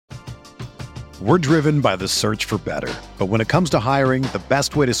We're driven by the search for better. But when it comes to hiring, the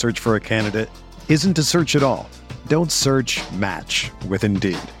best way to search for a candidate isn't to search at all. Don't search, match with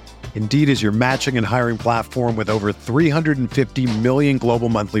Indeed. Indeed is your matching and hiring platform with over 350 million global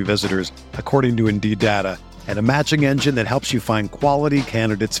monthly visitors, according to Indeed data, and a matching engine that helps you find quality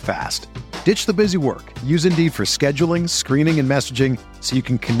candidates fast. Ditch the busy work. Use Indeed for scheduling, screening, and messaging so you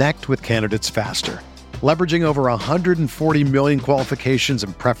can connect with candidates faster. Leveraging over 140 million qualifications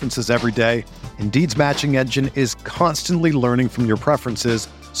and preferences every day, Indeed's matching engine is constantly learning from your preferences,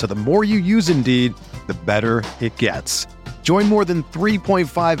 so the more you use Indeed, the better it gets. Join more than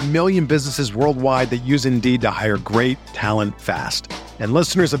 3.5 million businesses worldwide that use Indeed to hire great talent fast. And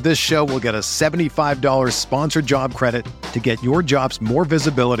listeners of this show will get a $75 sponsored job credit to get your jobs more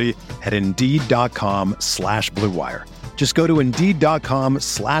visibility at Indeed.com/Blue Wire. Just go to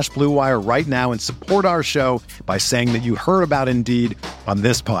Indeed.com/Blue Wire right now and support our show by saying that you heard about Indeed on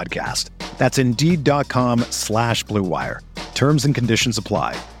this podcast. That's Indeed.com/Blue Wire. Terms and conditions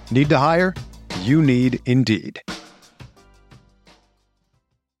apply. Need to hire? You need Indeed.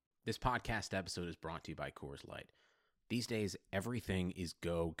 This podcast episode is brought to you by Coors Light. These days, everything is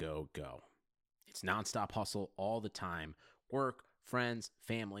go, go, go. It's nonstop hustle all the time. Work, friends,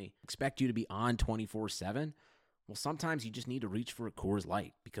 family, expect you to be on 24/7. Well, sometimes you just need to reach for a Coors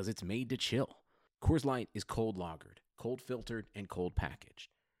Light because it's made to chill. Coors Light is cold lagered, cold filtered, and cold packaged.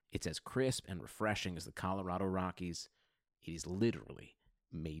 It's as crisp and refreshing as the Colorado Rockies. It is literally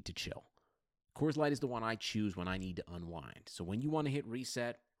made to chill. Coors Light is the one I choose when I need to unwind. So when you want to hit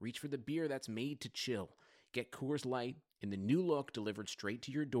reset, reach for the beer that's made to chill. Get Coors Light in the new look delivered straight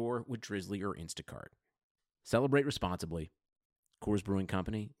to your door with Drizzly or Instacart. Celebrate responsibly. Coors Brewing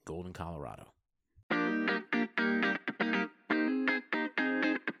Company, Golden, Colorado.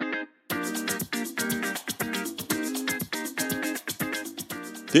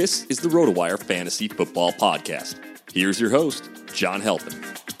 This is the RotoWire Fantasy Football Podcast. Here's your host, John Halpin.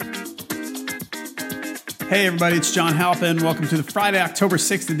 Hey everybody, it's John Halpin. Welcome to the Friday, October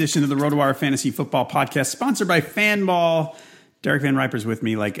 6th edition of the RotoWire Fantasy Football Podcast, sponsored by FanBall. Derek Van Riper's with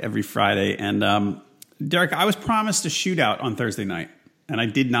me like every Friday. And Derek, I was promised a shootout on Thursday night, and I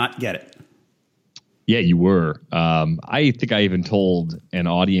did not get it. Yeah, you were. I think I even told an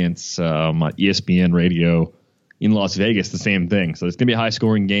audience on ESPN radio in Las Vegas the same thing. So it's going to be a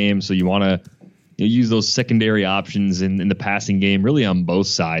high-scoring game, so you want to use those secondary options in the passing game, really on both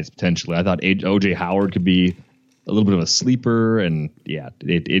sides, potentially. I thought O.J. Howard could be a little bit of a sleeper, and yeah,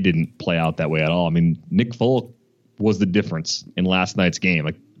 it didn't play out that way at all. I mean, Nick Folk was the difference in last night's game.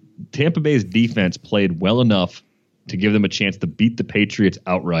 Like, Tampa Bay's defense played well enough to give them a chance to beat the Patriots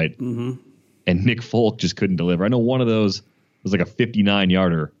outright, and Nick Folk just couldn't deliver. I know one of those was like a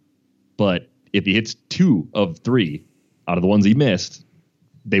 59-yarder, but if he hits 2 of 3 out of the ones he missed,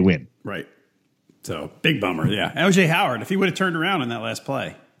 they win. Right. So, big bummer, yeah. O.J. Howard, if he would have turned around in that last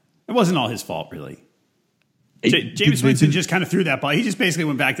play, it wasn't all his fault, really. James Winston just kind of threw that ball. He just basically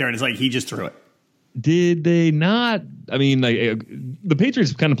went back there and it's like he just threw it. Did they not? I mean, like, the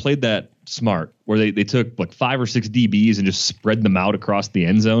Patriots kind of played that smart, where they took like 5 or 6 DBs and just spread them out across the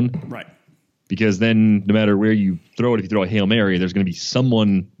end zone. Right. Because then no matter where you throw it, if you throw a Hail Mary, there's going to be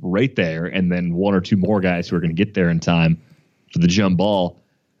someone right there and then 1 or 2 more guys who are going to get there in time for the jump ball.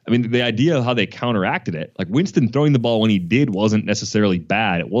 I mean, the idea of how they counteracted it, like Winston throwing the ball when he did wasn't necessarily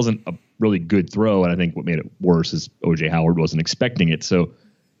bad. It wasn't a really good throw, and I think what made it worse is O.J. Howard wasn't expecting it. So,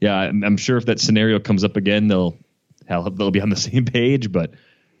 yeah, I'm sure if that scenario comes up again, they'll be on the same page, but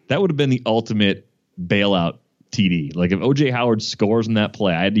that would have been the ultimate bailout TD. Like, if O.J. Howard scores in that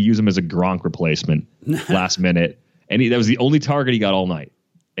play, I had to use him as a Gronk replacement last minute, and that was the only target he got all night.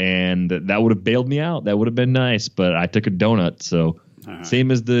 And that would have bailed me out. That would have been nice, but I took a donut, so... Same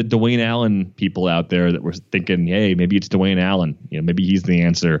as the Dwayne Allen people out there that were thinking, hey, maybe it's Dwayne Allen. Maybe he's the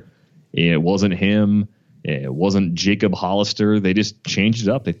answer. It wasn't him. It wasn't Jacob Hollister. They just changed it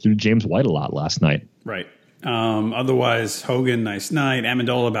up. They threw James White a lot last night. Right. Otherwise, Hogan, nice night.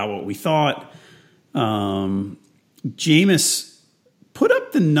 Amendola, about what we thought. Jameis put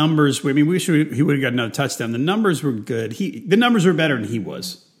up the numbers. I mean, we wish he would have got another touchdown. The numbers were good. The numbers were better than he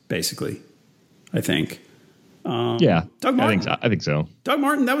was, basically, I think. Yeah, Doug Martin. I think so. Doug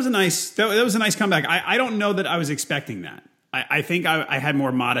Martin, that was a nice comeback. I don't know that I was expecting that. I think I had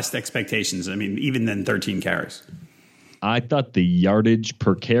more modest expectations. I mean, even than 13 carries. I thought the yardage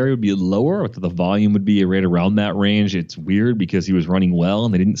per carry would be lower. I thought the volume would be right around that range. It's weird because he was running well,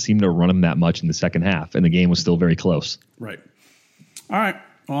 and they didn't seem to run him that much in the second half, and the game was still very close. Right. All right.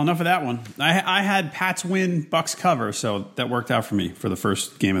 Well, enough of that one. I had Pats win, Bucks cover, so that worked out for me for the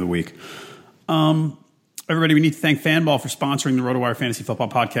first game of the week. Everybody, we need to thank Fanball for sponsoring the RotoWire Fantasy Football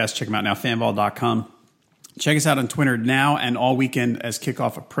Podcast. Check them out now, fanball.com. Check us out on Twitter now and all weekend as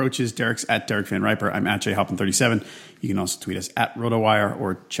kickoff approaches. Derek's at Derek Van Riper. I'm at JHalpin37. You can also tweet us at RotoWire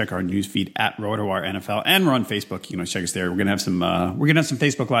or check our news feed at RotoWire NFL. And we're on Facebook. You can check us there. We're gonna have some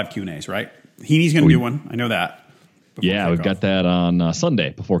Facebook Live Q&As, right? Heaney's gonna do one. I know that. Yeah, we've got that on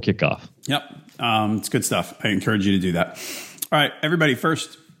Sunday before kickoff. Yep, it's good stuff. I encourage you to do that. All right, everybody.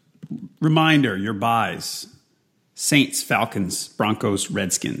 First reminder: your buys: Saints, Falcons, Broncos,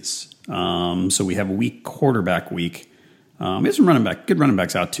 Redskins. So we have a week, quarterback week. We have some good running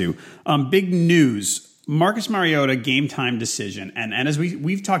backs out too. Big news, Marcus Mariota game time decision. And as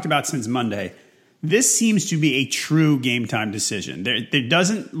we've talked about since Monday, this seems to be a true game time decision. There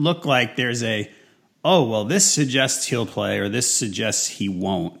doesn't look like there's this suggests he'll play or this suggests he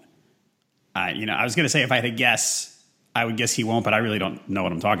won't. I was going to say if I had to guess, I would guess he won't, but I really don't know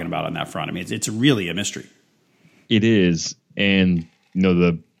what I'm talking about on that front. I mean, it's really a mystery. It is. And,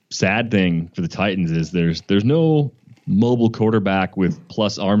 the sad thing for the Titans is there's no mobile quarterback with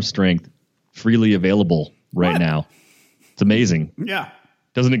plus arm strength freely available right now. It's amazing. Yeah.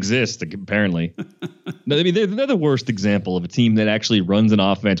 Doesn't exist, apparently. No, I mean, they're the worst example of a team that actually runs an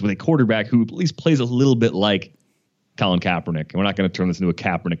offense with a quarterback who at least plays a little bit like Colin Kaepernick. And we're not going to turn this into a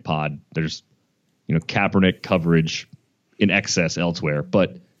Kaepernick pod. There's, Kaepernick coverage in excess elsewhere.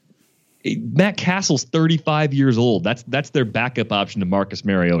 But Matt Castle's 35 years old. That's their backup option to Marcus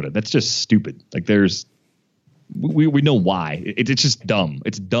Mariota. That's just stupid. Like we know why. It's just dumb.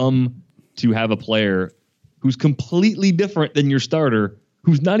 It's dumb to have a player who's completely different than your starter,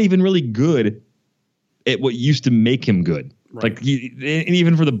 who's not even really good at what used to make him good. Right. Like and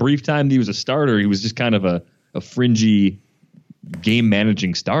even for the brief time that he was a starter, he was just kind of a fringy game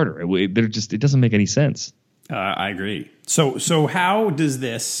managing starter. It doesn't make any sense. I agree. So how does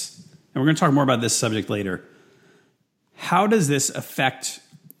this? And we're going to talk more about this subject later. How does this affect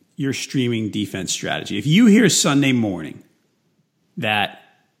your streaming defense strategy? If you hear Sunday morning that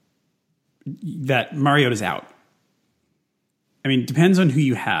Mariota's out, I mean, it depends on who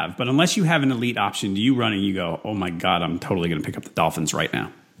you have, but unless you have an elite option, do you run and you go, oh my God, I'm totally going to pick up the Dolphins right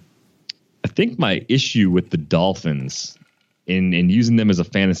now? I think my issue with the Dolphins in using them as a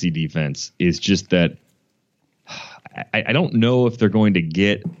fantasy defense is just that I don't know if they're going to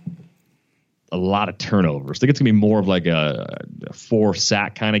get a lot of turnovers. I think it's going to be more of like a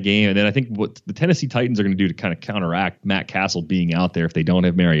 4-sack kind of game. And then I think what the Tennessee Titans are going to do to kind of counteract Matt Castle being out there if they don't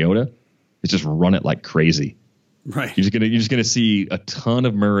have Mariota is just run it like crazy. Right. You're just going to see a ton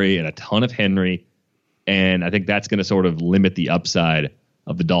of Murray and a ton of Henry. And I think that's going to sort of limit the upside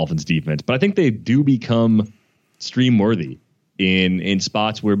of the Dolphins defense. But I think they do become stream worthy in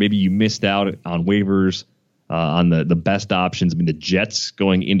spots where maybe you missed out on waivers. On the best options. I mean, the Jets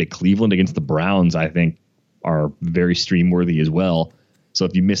going into Cleveland against the Browns, I think, are very stream worthy as well. So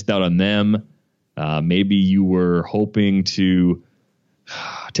if you missed out on them, maybe you were hoping to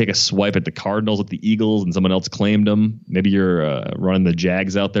take a swipe at the Cardinals, at the Eagles, and someone else claimed them. Maybe you're running the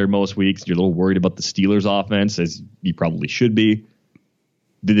Jags out there most weeks. You're a little worried about the Steelers offense, as you probably should be.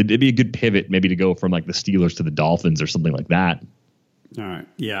 It'd be a good pivot maybe to go from like the Steelers to the Dolphins or something like that. All right.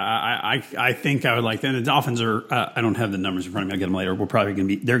 Yeah, I think I would like that. And the Dolphins are, I don't have the numbers in front of me. I'll get them later.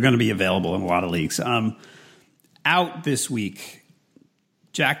 They're going to be available in a lot of leagues. Out this week,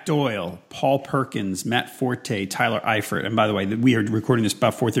 Jack Doyle, Paul Perkins, Matt Forte, Tyler Eifert. And by the way, we are recording this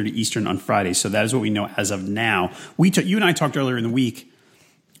about 4:30 Eastern on Friday. So that is what we know as of now. You and I talked earlier in the week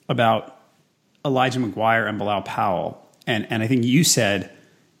about Elijah McGuire and Bilal Powell. And I think you said,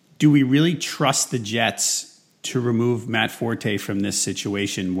 do we really trust the Jets to remove Matt Forte from this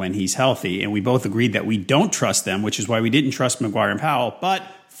situation when he's healthy? And we both agreed that we don't trust them, which is why we didn't trust McGuire and Powell. But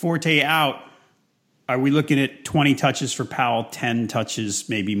Forte out, are we looking at 20 touches for Powell, 10 touches,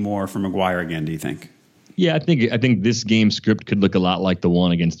 maybe more for McGuire again, do you think? Yeah, I think this game script could look a lot like the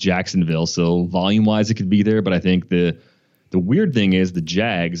one against Jacksonville. So volume-wise, it could be there. But I think the weird thing is the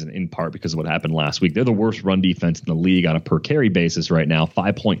Jags, in part because of what happened last week, they're the worst run defense in the league on a per carry basis right now,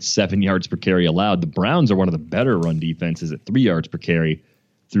 5.7 yards per carry allowed. The Browns are one of the better run defenses at 3 yards per carry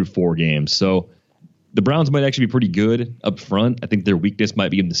through 4 games. So the Browns might actually be pretty good up front. I think their weakness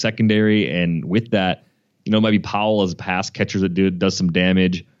might be in the secondary. And with that, it might be Powell as a pass catcher that does some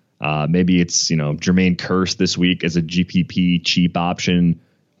damage. Maybe it's, Jermaine Kearse this week as a GPP cheap option,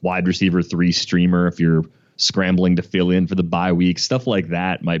 wide receiver 3 streamer if you're scrambling to fill in for the bye week. Stuff like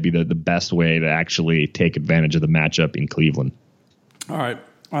that might be the best way to actually take advantage of the matchup in Cleveland. All right.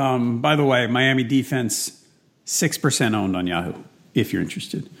 By the way, Miami defense, 6% owned on Yahoo, if you're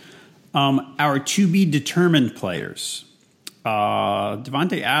interested. Our to-be-determined players.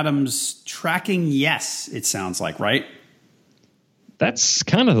 Davante Adams tracking yes, it sounds like, right? That's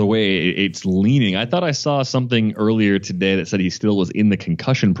kind of the way it's leaning. I thought I saw something earlier today that said he still was in the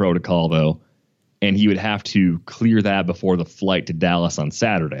concussion protocol, though, and he would have to clear that before the flight to Dallas on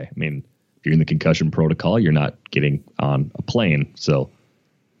Saturday. I mean, if you're in the concussion protocol, you're not getting on a plane. So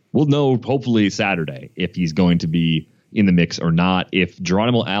we'll know hopefully Saturday if he's going to be in the mix or not. If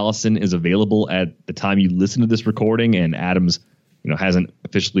Geronimo Allison is available at the time you listen to this recording and Adams, hasn't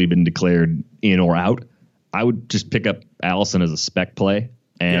officially been declared in or out, I would just pick up Allison as a spec play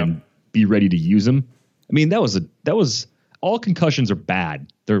and be ready to use him. I mean, that was all concussions are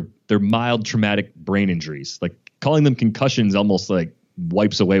bad. They're mild traumatic brain injuries. Like calling them concussions almost like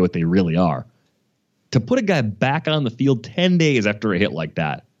wipes away what they really are. To put a guy back on the field 10 days after a hit like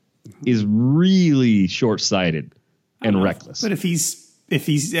that is really short-sighted and reckless. But if he's,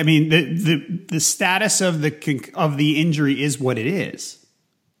 I mean, the status of the injury is what it is.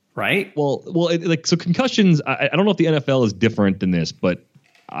 Right. Well, so concussions. I don't know if the NFL is different than this, but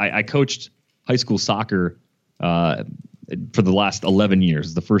I coached high school soccer for the last 11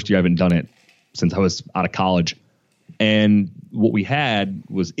 years. The first year I haven't done it since I was out of college, and what we had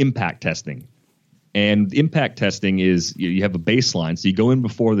was impact testing. And impact testing is you have a baseline, so you go in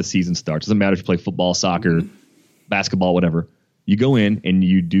before the season starts. Doesn't matter if you play football, soccer, basketball, whatever. You go in and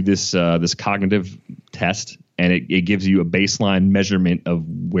you do this cognitive test. And it gives you a baseline measurement of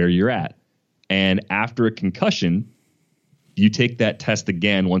where you're at. And after a concussion, you take that test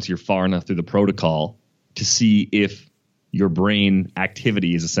again once you're far enough through the protocol to see if your brain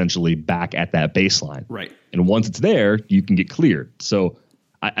activity is essentially back at that baseline. Right. And once it's there, you can get cleared. So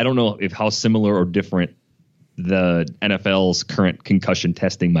I don't know how similar or different the NFL's current concussion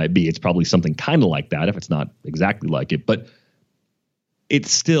testing might be. It's probably something kind of like that, if it's not exactly like it. But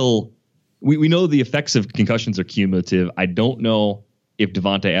it's still... We know the effects of concussions are cumulative. I don't know if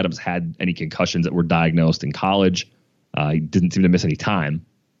Davante Adams had any concussions that were diagnosed in college. He didn't seem to miss any time.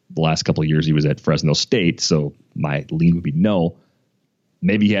 The last couple of years he was at Fresno State, so my lean would be no.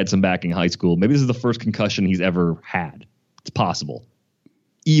 Maybe he had some back in high school. Maybe this is the first concussion he's ever had. It's possible.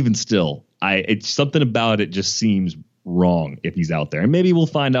 Even still, it's something about it just seems wrong if he's out there. And maybe we'll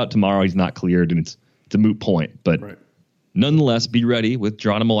find out tomorrow he's not cleared and it's a moot point. But nonetheless, be ready with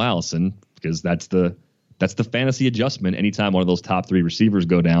Geronimo Allison, because that's the fantasy adjustment. Anytime one of those top three receivers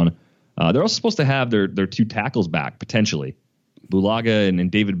go down, they're also supposed to have their two tackles back potentially, Bulaga and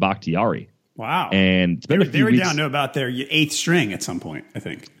David Bakhtiari. Wow! And it's been they were down to about their eighth string at some point, I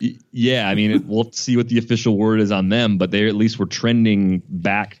think. Yeah, I mean, we'll see what the official word is on them, but they at least were trending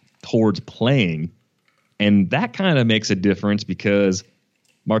back towards playing, and that kind of makes a difference because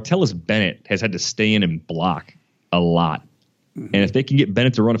Martellus Bennett has had to stay in and block a lot. And if they can get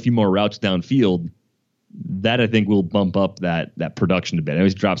Bennett to run a few more routes downfield, that I think will bump up that production a bit. I know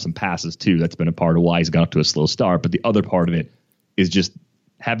he's dropped some passes too. That's been a part of why he's got off to a slow start. But the other part of it is just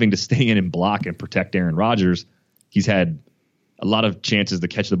having to stay in and block and protect Aaron Rodgers. He's had a lot of chances to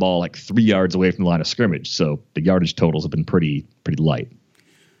catch the ball like 3 yards away from the line of scrimmage. So the yardage totals have been pretty light.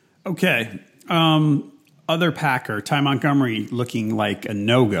 Okay. Other Packer, Ty Montgomery looking like a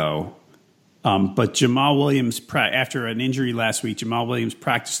no-go. But Jamal Williams, after an injury last week, Jamal Williams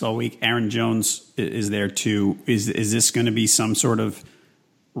practiced all week. Aaron Jones is there too. Is this going to be some sort of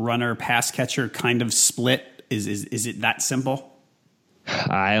runner pass catcher kind of split? Is it that simple?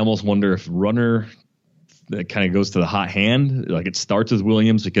 I almost wonder if runner that kind of goes to the hot hand. Like it starts with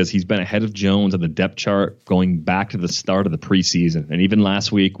Williams because he's been ahead of Jones on the depth chart going back to the start of the preseason. And even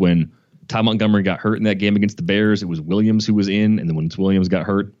last week when Ty Montgomery got hurt in that game against the Bears, it was Williams who was in. And then when Williams got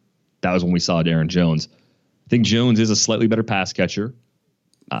hurt, that was when we saw Aaron Jones. I think Jones is a slightly better pass catcher.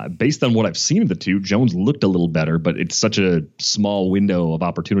 Based on what I've seen of the two, Jones looked a little better, but it's such a small window of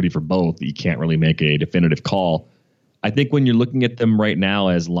opportunity for both that you can't really make a definitive call. I think when you're looking at them right now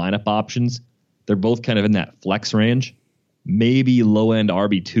as lineup options, they're both kind of in that flex range. Maybe low-end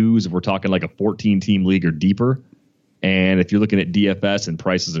RB2s if we're talking like a 14-team league or deeper. And if you're looking at DFS and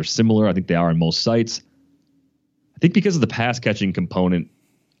prices are similar, I think they are in most sites. I think because of the pass-catching component,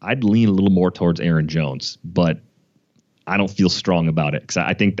 I'd lean a little more towards Aaron Jones, but I don't feel strong about it because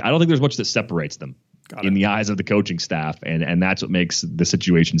I don't think there's much that separates them in the eyes of the coaching staff, and that's what makes the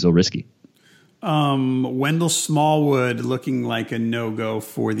situation so risky. Wendell Smallwood looking like a no-go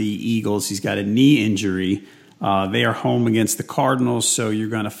for the Eagles. He's got a knee injury. They are home against the Cardinals, so you're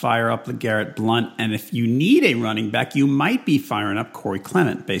going to fire up LeGarrette Blount. And if you need a running back, you might be firing up Corey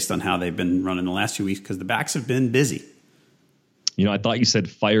Clement based on how they've been running the last 2 weeks because the backs have been busy. I thought you said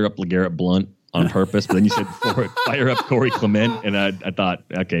fire up LeGarrette Blount on purpose, but then you said fire up Corey Clement, and I thought,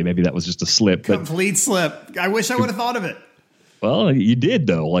 okay, maybe that was just a slip. Complete slip. I wish I would have thought of it. Well, you did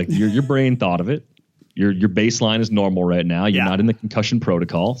though. Like your brain thought of it. Your baseline is normal right now. You're not in the concussion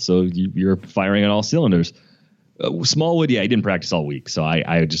protocol, so you're firing on all cylinders. Smallwood, he didn't practice all week, so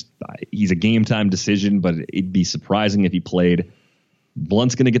he's a game time decision. But it'd be surprising if he played.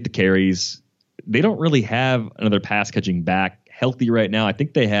 Blunt's going to get the carries. They don't really have another pass catching back healthy right now. I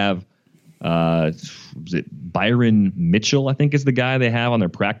think they have is it Byron Mitchell, I think is the guy they have on their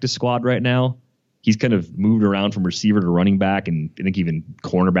practice squad right now. He's kind of moved around from receiver to running back, and I think even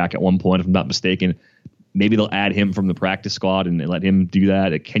cornerback at one point, if I'm not mistaken. Maybe they'll add him from the practice squad and let him do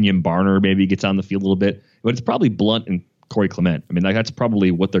that. Kenyon Barner maybe gets on the field a little bit. But it's probably Blunt and Corey Clement. I mean, that's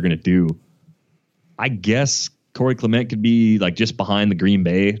probably what they're going to do. I guess Corey Clement could be like just behind the Green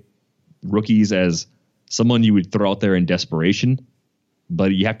Bay rookies as someone you would throw out there in desperation.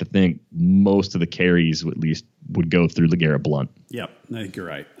 But you have to think most of the carries at least would go through LeGarrette Blunt. Yep, I think you're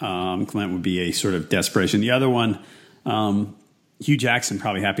right. Clement would be a sort of desperation. The other one, Hugh Jackson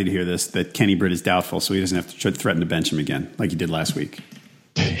probably happy to hear this, that Kenny Britt is doubtful, so he doesn't have to threaten to bench him again like he did last week.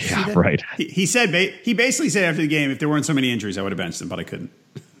 Yeah, right. He basically said after the game, if there weren't so many injuries, I would have benched him, but I couldn't.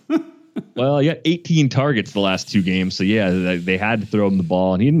 Well, he got 18 targets the last two games, so yeah, they had to throw him the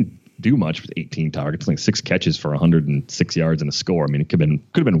ball, and he didn't do much with 18 targets, like 6 catches for 106 yards and a score. I mean, it could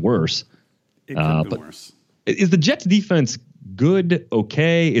have been worse. It could have been worse. Is the Jets defense good?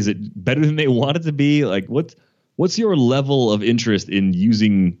 Okay. Is it better than they want it to be? Like what's your level of interest in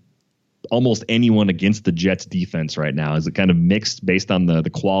using almost anyone against the Jets defense right now? Is it kind of mixed based on the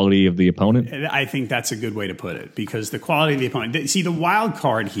quality of the opponent? I think that's a good way to put it, because the quality of the opponent, see, the wild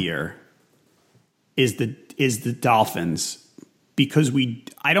card here is the Dolphins, because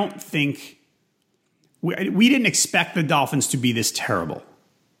I don't think we didn't expect the Dolphins to be this terrible.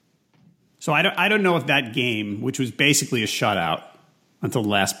 So I don't know if that game, which was basically a shutout until the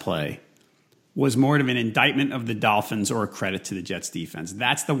last play, was more of an indictment of the Dolphins or a credit to the Jets defense.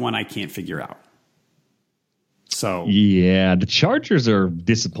 That's the one I can't figure out. So yeah, the Chargers are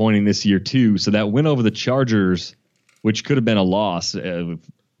disappointing this year too. So that win over the Chargers, which could have been a loss if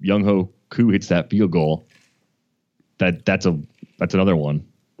Younghoe Koo hits that field goal, that's another one.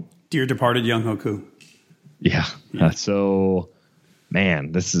 Dear departed Younghoe Koo. Yeah. So,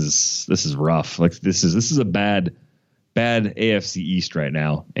 man, this is rough. Like this is a bad AFC East right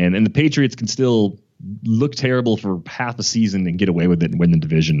now, and the Patriots can still look terrible for half a season and get away with it and win the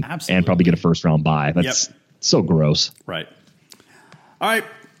division. Absolutely. And probably get a first round bye. That's so gross. Right. All right.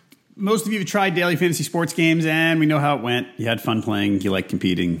 Most of you have tried daily fantasy sports games, and we know how it went. You had fun playing, you liked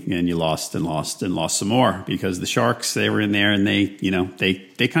competing, and you lost and lost and lost some more, because the Sharks, they were in there and they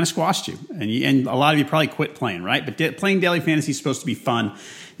kind of squashed you. And a lot of you probably quit playing, right? But playing daily fantasy is supposed to be fun.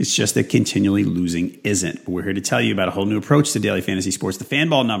 It's just that continually losing isn't. But we're here to tell you about a whole new approach to daily fantasy sports, the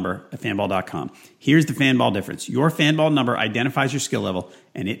Fanball number at fanball.com. Here's the Fanball difference. Your Fanball number identifies your skill level,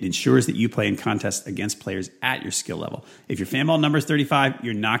 and it ensures that you play in contests against players at your skill level. If your Fanball number is 35,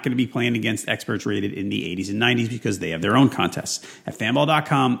 you're not going to be playing against experts rated in the 80s and 90s, because they have their own contests. At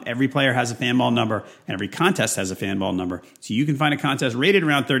fanball.com, every player has a Fanball number, and every contest has a Fanball number. So you can find a contest rated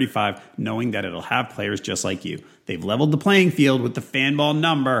around 35, knowing that it'll have players just like you. They've leveled the playing field with the Fanball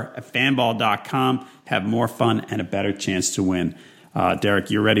number at fanball.com. Have more fun and a better chance to win.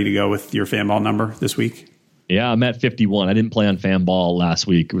 Derek, you're ready to go with your Fanball number this week? Yeah, I'm at 51. I didn't play on Fanball last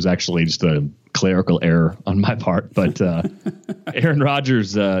week. It was actually just a clerical error on my part. But Aaron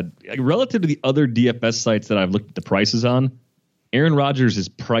Rodgers, relative to the other DFS sites that I've looked at the prices on, Aaron Rodgers is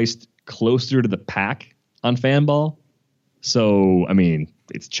priced closer to the pack on Fanball. So, I mean,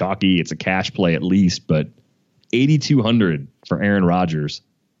 it's chalky. It's a cash play at least, but $8,200 for Aaron Rodgers.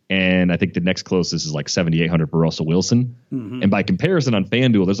 And I think the next closest is like $7,800 for Russell Wilson. Mm-hmm. And by comparison on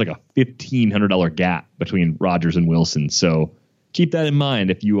FanDuel, there's like a $1,500 gap between Rodgers and Wilson. So keep that in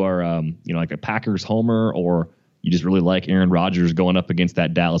mind if you are, like a Packers homer, or you just really like Aaron Rodgers going up against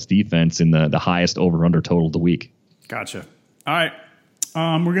that Dallas defense in the highest over-under total of the week. Gotcha. All right.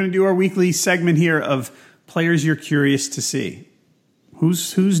 We're going to do our weekly segment here of players you're curious to see.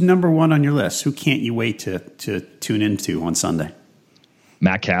 Who's number one on your list? Who can't you wait to tune into on Sunday?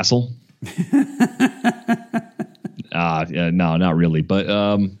 Matt Castle. No, not really. But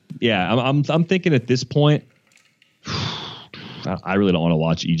I'm thinking at this point, I really don't want to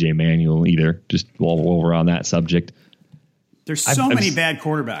watch EJ Manuel either. Just while we're on that subject, there's so many bad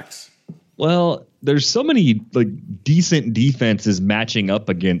quarterbacks. Well, there's so many like decent defenses matching up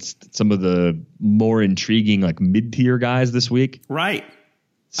against some of the more intriguing like mid-tier guys this week. Right.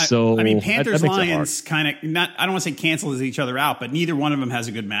 So I mean, Panthers Lions kind of not. I don't want to say cancels each other out, but neither one of them has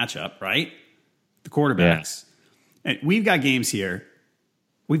a good matchup, right? The quarterbacks. Yeah. And we've got games here.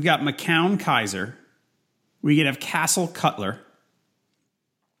 We've got McCown Kaiser. We could have Castle Cutler.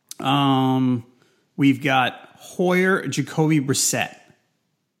 We've got Hoyer, Jacoby Brissett.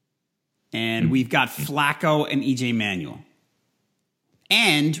 And we've got Flacco and EJ Manuel.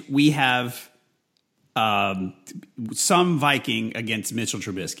 And we have some Viking against Mitchell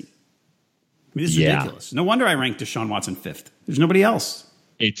Trubisky. I mean, this is ridiculous. No wonder I ranked Deshaun Watson 5th. There's nobody else.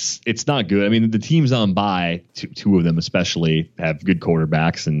 It's not good. I mean, the teams on bye, two of them especially, have good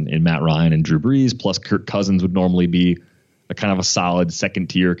quarterbacks in Matt Ryan and Drew Brees, plus Kirk Cousins would normally be a kind of a solid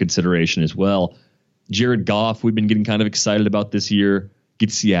second-tier consideration as well. Jared Goff, we've been getting kind of excited about this year.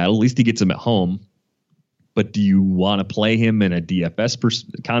 Gets Seattle. At least he gets him at home. But do you want to play him in a DFS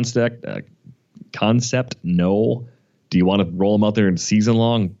concept? No. Do you want to roll him out there in season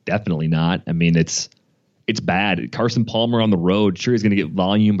long? Definitely not. I mean, it's bad. Carson Palmer on the road, sure he's going to get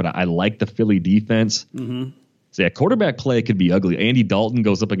volume, but I like the Philly defense. So yeah, quarterback play could be ugly. Andy Dalton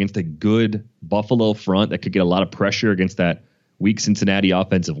goes up against a good Buffalo front that could get a lot of pressure against that weak Cincinnati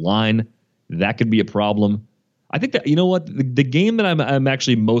offensive line. That could be a problem. I think that, you know what, the game that I'm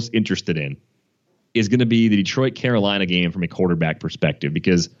actually most interested in is going to be the Detroit-Carolina game from a quarterback perspective,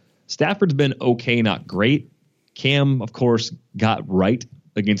 because Stafford's been okay, not great. Cam, of course, got right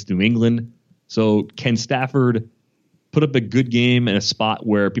against New England. So can Stafford put up a good game in a spot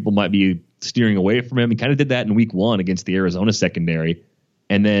where people might be steering away from him? He kind of did that in week 1 against the Arizona secondary.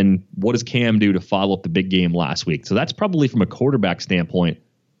 And then what does Cam do to follow up the big game last week? So that's probably, from a quarterback standpoint,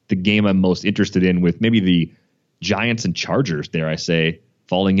 the game I'm most interested in, with maybe the Giants and Chargers, dare I say,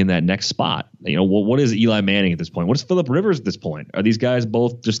 falling in that next spot. You know, what is Eli Manning at this point? What is Phillip Rivers at this point? Are these guys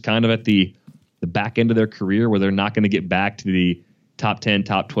both just kind of at the back end of their career where they're not going to get back to the top 10,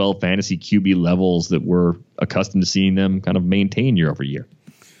 top 12 fantasy QB levels that we're accustomed to seeing them kind of maintain year over year?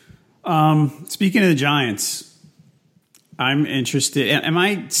 Speaking of the Giants, I'm interested. Am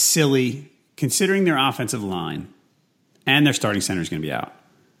I silly, considering their offensive line and their starting center is going to be out?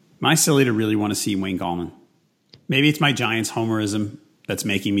 Am I silly to really want to see Wayne Gallman? Maybe it's my Giants homerism that's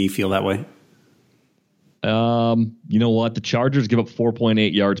making me feel that way. You know what? The Chargers give up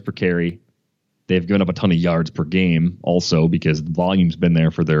 4.8 yards per carry. They've given up a ton of yards per game also, because the volume's been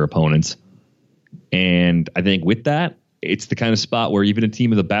there for their opponents. And I think with that, it's the kind of spot where even a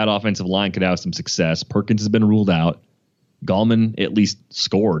team with a bad offensive line could have some success. Perkins has been ruled out. Gallman at least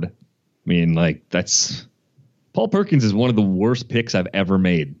scored. I mean, like, Paul Perkins is one of the worst picks I've ever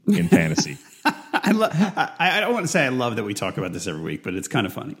made in fantasy. I don't want to say I love that we talk about this every week, but it's kind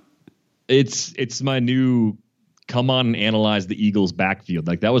of funny. It's my new come on and analyze the Eagles backfield.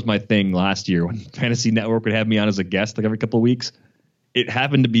 Like, that was my thing last year when Fantasy Network would have me on as a guest like every couple of weeks. It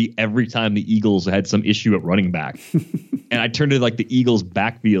happened to be every time the Eagles had some issue at running back. And I turned into like the Eagles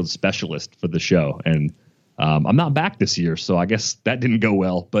backfield specialist for the show. And I'm not back this year, so I guess that didn't go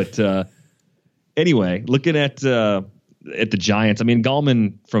well. But anyway, looking at the Giants, I mean,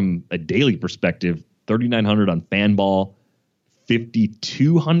 Gallman, from a daily perspective, 3,900 on FanBall,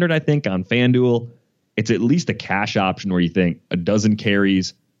 5,200, I think, on FanDuel. It's at least a cash option where you think a dozen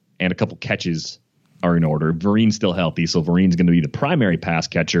carries and a couple catches are in order. Vereen's still healthy, so Vereen's going to be the primary pass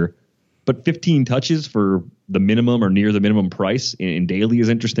catcher. But 15 touches for the minimum or near the minimum price in daily is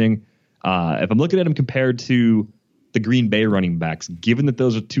interesting. If I'm looking at him compared to the Green Bay running backs, given that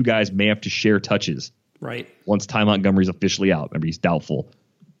those are two guys may have to share touches, right, once Ty Montgomery's officially out, remember he's doubtful,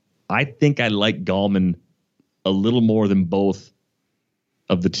 I think I like Gallman a little more than both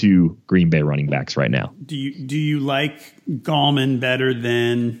of the two Green Bay running backs right now. Do you like Gallman better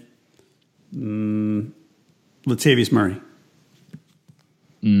than Latavius Murray?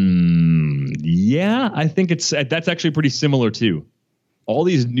 Yeah, I think that's actually pretty similar too. All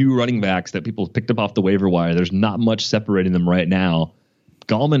these new running backs that people picked up off the waiver wire, there's not much separating them right now.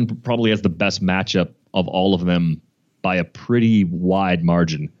 Gallman probably has the best matchup of all of them by a pretty wide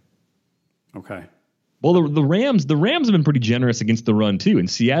margin. Okay. Well, the Rams have been pretty generous against the run too, and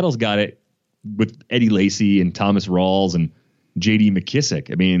Seattle's got it with Eddie Lacy and Thomas Rawls and J.D.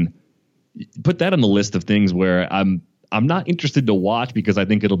 McKissick. I mean, put that on the list of things where I'm not interested to watch because I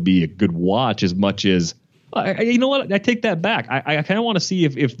think it'll be a good watch as much as you know what? I take that back. I kind of want to see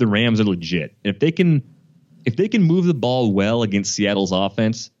if the Rams are legit. If they can move the ball well against Seattle's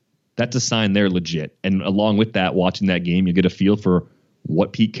offense, that's a sign they're legit. And along with that, watching that game, you get a feel for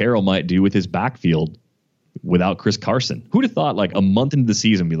what Pete Carroll might do with his backfield without Chris Carson. Who'd have thought, like, a month into the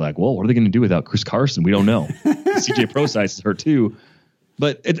season, be like, well, what are they going to do without Chris Carson? We don't know. CJ Prosise is hurt too.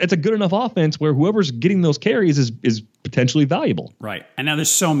 But it's a good enough offense where whoever's getting those carries is potentially valuable. Right. And now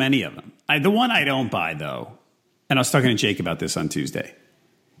there's so many of them. The one I don't buy, though, and I was talking to Jake about this on Tuesday.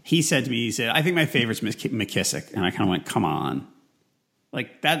 He said to me, I think my favorite's McKissick. And I kind of went, come on.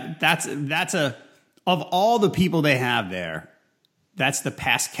 Like, that's of all the people they have there, that's the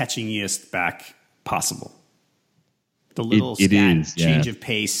pass catchingest back possible. The little change of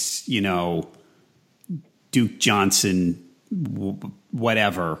pace, Duke Johnson,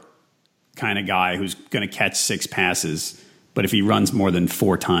 whatever kind of guy who's going to catch 6 passes. But if he runs more than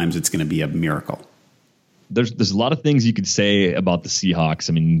 4 times, it's going to be a miracle. There's a lot of things you could say about the Seahawks.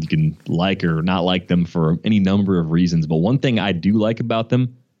 I mean, you can like or not like them for any number of reasons. But one thing I do like about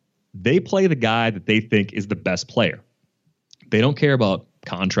them, they play the guy that they think is the best player. They don't care about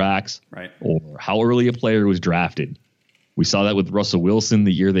contracts or how early a player was drafted. We saw that with Russell Wilson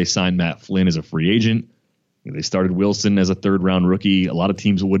the year they signed Matt Flynn as a free agent. They started Wilson as a 3rd-round rookie. A lot of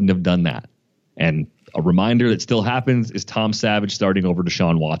teams wouldn't have done that. And a reminder that still happens is Tom Savage starting over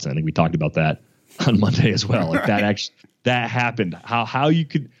Deshaun Watson. I think we talked about that on Monday as well. Like that happened. How you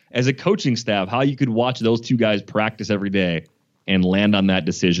could, as a coaching staff, how you could watch those 2 guys practice every day and land on that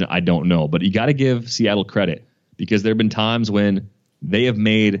decision, I don't know. But you got to give Seattle credit because there have been times when they have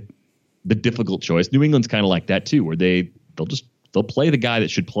made the difficult choice. New England's kind of like that too, where they'll play the guy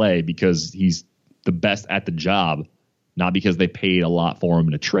that should play because he's the best at the job, not because they paid a lot for him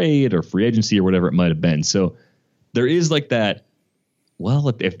in a trade or free agency or whatever it might have been. So there is like that. Well,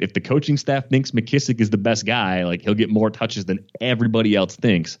 if the coaching staff thinks McKissick is the best guy, like he'll get more touches than everybody else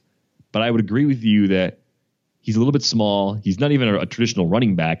thinks. But I would agree with you that he's a little bit small. He's not even a traditional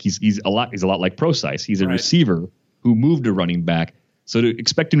running back. He's a lot like Procise. He's a receiver who moved to running back. So to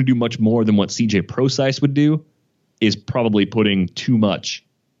expect him to do much more than what CJ Procise would do is probably putting too much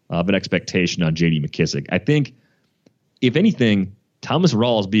of an expectation on J.D. McKissick. I think, if anything, Thomas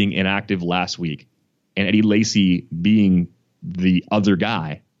Rawls being inactive last week and Eddie Lacy being the other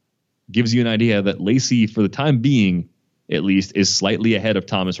guy gives you an idea that Lacy, for the time being, at least, is slightly ahead of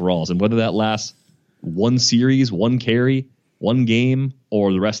Thomas Rawls. And whether that lasts 1 series, 1 carry, 1 game,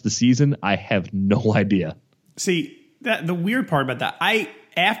 or the rest of the season, I have no idea. See, the weird part about that,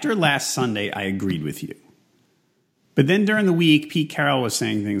 after last Sunday, I agreed with you. But then during the week, Pete Carroll was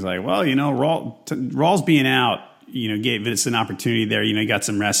saying things like, well, Rawls being out, gave us an opportunity there. He got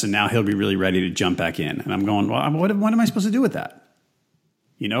some rest, and now he'll be really ready to jump back in. And I'm going, well, what am I supposed to do with that?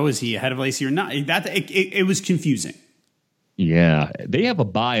 Is he ahead of Lacy or not? It was confusing. Yeah, they have a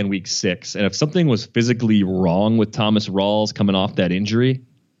bye in week 6. And if something was physically wrong with Thomas Rawls coming off that injury,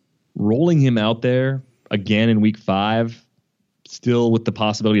 rolling him out there again in week 5, still with the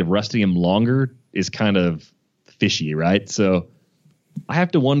possibility of resting him longer, is kind of fishy, right? So I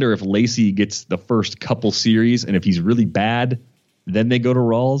have to wonder if Lacy gets the first couple series, and if he's really bad, then they go to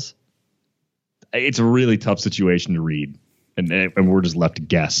Rawls. It's a really tough situation to read, and we're just left to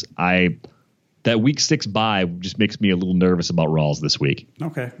guess. That week 6 bye just makes me a little nervous about Rawls this week.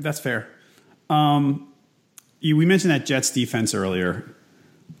 Okay, that's fair. We mentioned that Jets defense earlier.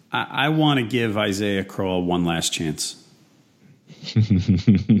 I want to give Isaiah Crowell one last chance.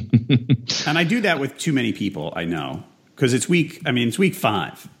 And I do that with too many people, I know. Because it's week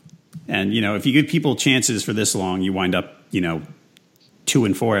 5. And, if you give people chances for this long, you wind up,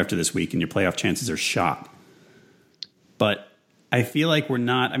 2-4 after this week, and your playoff chances are shot. But I feel like we're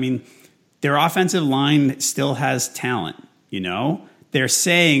not, their offensive line still has talent, They're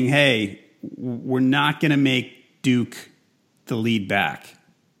saying, hey, we're not going to make Duke the lead back.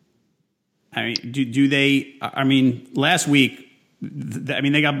 Do they, last week,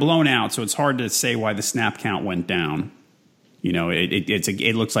 they got blown out, so it's hard to say why the snap count went down.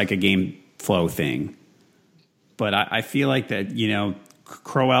 It looks like a game flow thing. But I feel like that,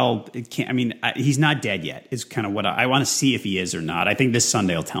 Crowell, he's not dead yet. Is kind of what I want to see if he is or not. I think this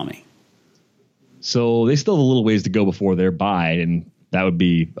Sunday will tell me. So they still have a little ways to go before their bye, and that would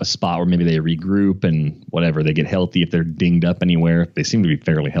be a spot where maybe they regroup and whatever. They get healthy if they're dinged up anywhere. They seem to be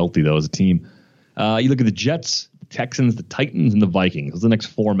fairly healthy, though, as a team. You look at the Jets, the Texans, the Titans, and the Vikings. Those are the next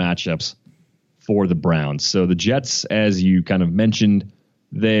 4 matchups for the Browns. So the Jets, as you kind of mentioned,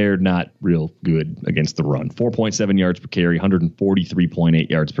 they're not real good against the run. 4.7 yards per carry, 143.8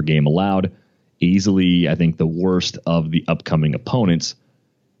 yards per game allowed. Easily, I think, the worst of the upcoming opponents.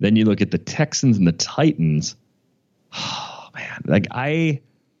 Then you look at the Texans and the Titans. Oh, man. Like, I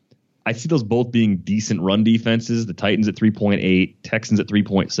see those both being decent run defenses. The Titans at 3.8, Texans at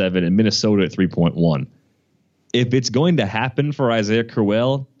 3.7, and Minnesota at 3.1. If it's going to happen for Isaiah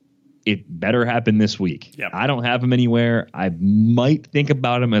Crowell, it better happen this week. Yep. I don't have him anywhere. I might think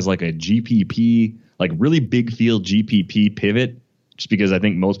about him as like a GPP, like really big field GPP pivot, just because I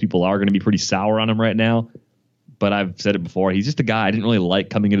think most people are going to be pretty sour on him right now. But I've said it before. He's just a guy I didn't really like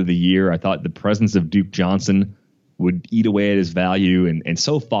coming into the year. I thought the presence of Duke Johnson would eat away at his value. And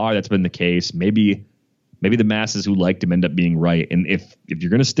so far that's been the case. Maybe the masses who liked him end up being right. And if you're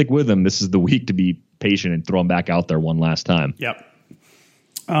going to stick with him, this is the week to be patient and throw him back out there one last time. Yep.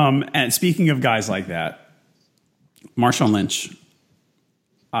 And speaking of guys like that, Marshawn Lynch.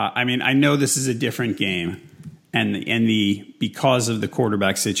 I mean, I know this is a different game, and because of the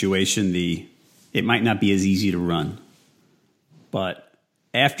quarterback situation, it might not be as easy to run. But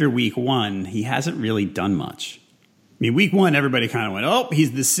after week 1, he hasn't really done much. I mean, week 1, everybody kind of went, "Oh,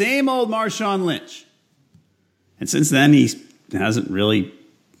 he's the same old Marshawn Lynch," and since then, he hasn't really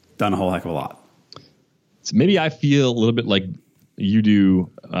done a whole heck of a lot. So maybe I feel a little bit like you do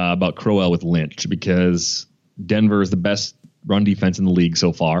about Crowell with Lynch, because Denver is the best run defense in the league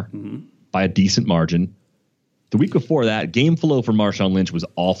so far by a decent margin. The week before that, game flow for Marshawn Lynch was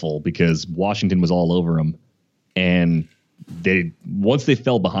awful because Washington was all over him. And once they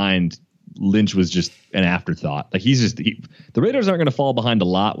fell behind, Lynch was just an afterthought. Like the Raiders aren't going to fall behind a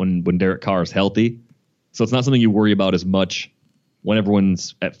lot when Derek Carr is healthy. So it's not something you worry about as much when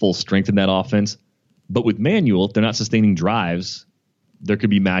everyone's at full strength in that offense. But with Manuel, if they're not sustaining drives, there could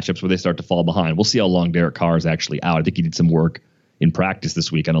be matchups where they start to fall behind. We'll see how long Derek Carr is actually out. I think he did some work in practice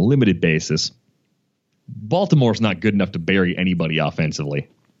this week on a limited basis. Baltimore's not good enough to bury anybody offensively.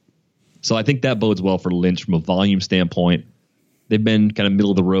 So I think that bodes well for Lynch from a volume standpoint. They've been kind of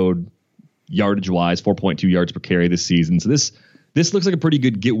middle of the road yardage-wise, 4.2 yards per carry this season. So this looks like a pretty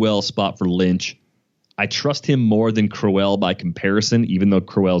good get-well spot for Lynch. I trust him more than Crowell by comparison, even though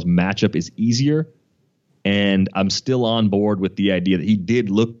Crowell's matchup is easier. And I'm still on board with the idea that he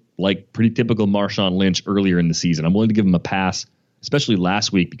did look like pretty typical Marshawn Lynch earlier in the season. I'm willing to give him a pass, especially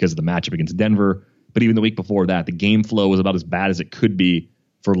last week because of the matchup against Denver. But even the week before that, the game flow was about as bad as it could be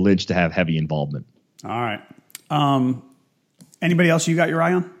for Lynch to have heavy involvement. All right. Anybody else you got your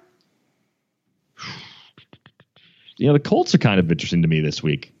eye on? The Colts are kind of interesting to me this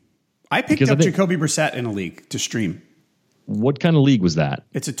week. I picked up Jacoby Brissett in a league to stream. What kind of league was that?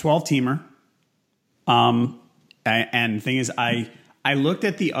 It's a 12-teamer. And the thing is, I looked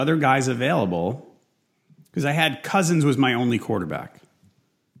at the other guys available because I had Cousins was my only quarterback.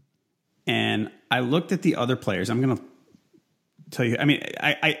 And I looked at the other players. I'm going to tell you, I mean,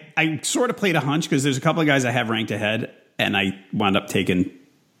 I sort of played a hunch because there's a couple of guys I have ranked ahead, and I wound up taking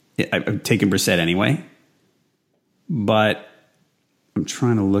Brissett anyway. But I'm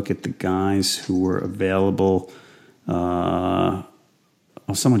trying to look at the guys who were available.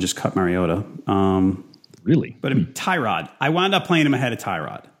 Someone just cut Mariota. Really? But I mean, Tyrod. I wound up playing him ahead of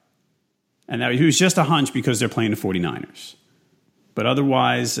Tyrod. And he was just a hunch because they're playing the 49ers. But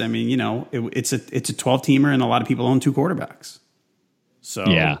otherwise, I mean, it's a 12-teamer, and a lot of people own 2 quarterbacks. So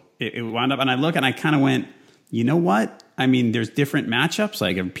yeah. It wound up, and I look and I kind of went, you know what? I mean, there's different matchups.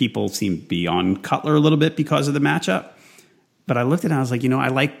 Like people seem to be on Cutler a little bit because of the matchup. But I looked at it and I was like, I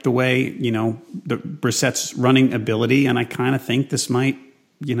like the way, the Brissett's running ability, and I kind of think this might,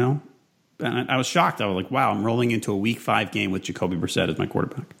 and I was shocked. I was like, wow, I'm rolling into a week 5 game with Jacoby Brissett as my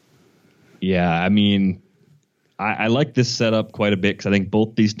quarterback. Yeah, I mean, I like this setup quite a bit because I think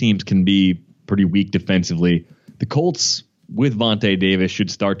both these teams can be pretty weak defensively. The Colts with Vontae Davis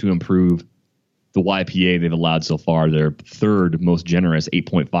should start to improve the YPA they've allowed so far. They're 3rd most generous,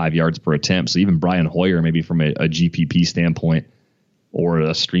 8.5 yards per attempt. So even Brian Hoyer, maybe from a GPP standpoint or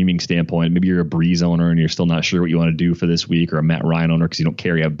a streaming standpoint, maybe you're a Breeze owner and you're still not sure what you want to do for this week, or a Matt Ryan owner because you don't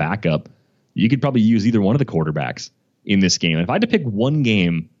carry a backup, you could probably use either one of the quarterbacks in this game. And if I had to pick one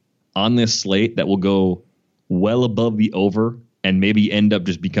game on this slate that will go well above the over and maybe end up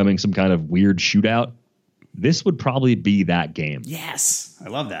just becoming some kind of weird shootout, this would probably be that game. Yes. I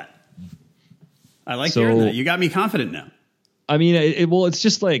love that. I like hearing that. You got me confident now. I mean, it's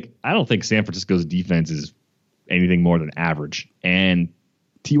just like, I don't think San Francisco's defense is anything more than average. And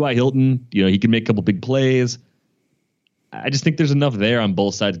T.Y. Hilton, he can make a couple big plays. I just think there's enough there on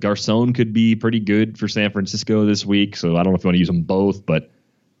both sides. Garcon could be pretty good for San Francisco this week, so I don't know if you want to use them both, but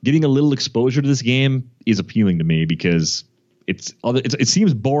getting a little exposure to this game is appealing to me because it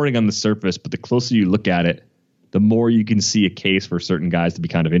seems boring on the surface, but the closer you look at it, the more you can see a case for certain guys to be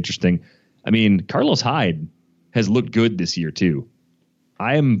kind of interesting. I mean, Carlos Hyde has looked good this year too.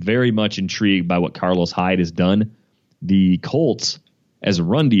 I am very much intrigued by what Carlos Hyde has done. The Colts, as a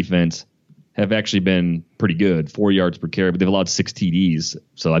run defense, have actually been pretty good, 4 yards per carry, but they've allowed 6 TDs.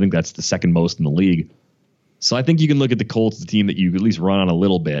 So I think that's the second most in the league. So I think you can look at the Colts, the team that you at least run on a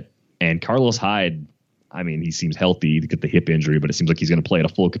little bit. And Carlos Hyde, I mean, he seems healthy to get the hip injury, but it seems like he's going to play at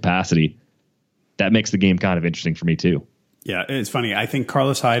a full capacity. That makes the game kind of interesting for me too. Yeah, it's funny. I think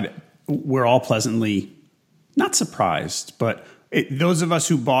Carlos Hyde, we're all pleasantly not surprised, but those of us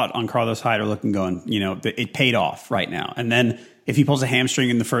who bought on Carlos Hyde are looking going, it paid off right now. And then if he pulls a hamstring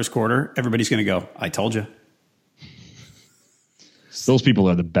in the first quarter, everybody's going to go, I told you. Those people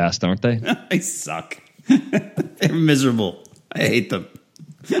are the best, aren't they? They suck. They're miserable. I hate them.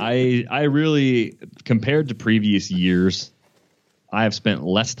 I really, compared to previous years, I have spent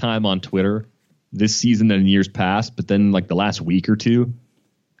less time on Twitter this season than in years past. But then like the last week or two,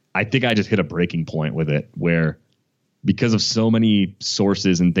 I think I just hit a breaking point with it where because of so many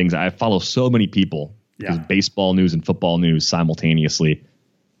sources and things, I follow so many people because baseball news and football news simultaneously.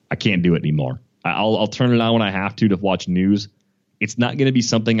 I can't do it anymore. I'll turn it on when I have to watch news. It's not going to be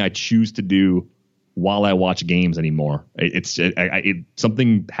something I choose to do while I watch games anymore.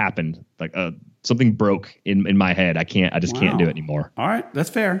 Something happened, like something broke in my head. I just can't do it anymore. All right, that's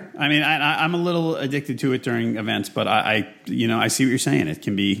fair. I mean, I'm a little addicted to it during events, but I see what you're saying. It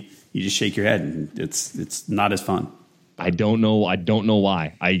can be, you just shake your head and it's not as fun. I don't know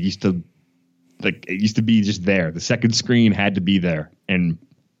why. It used to be just there. The second screen had to be there, and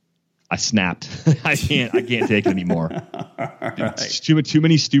I snapped. I can't take it anymore. Right. Too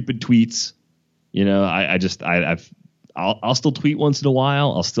many stupid tweets. You know, I'll still tweet once in a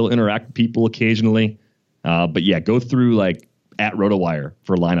while. I'll still interact with people occasionally. But yeah, go through like at RotoWire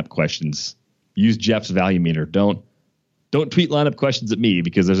for lineup questions. Use Jeff's value meter. Don't tweet lineup questions at me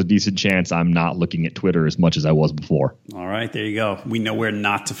because there's a decent chance I'm not looking at Twitter as much as I was before. All right, there you go. We know where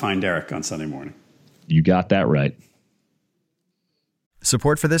not to find Derek on Sunday morning. You got that right.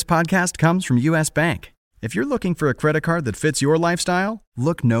 Support for this podcast comes from U.S. Bank. If you're looking for a credit card that fits your lifestyle,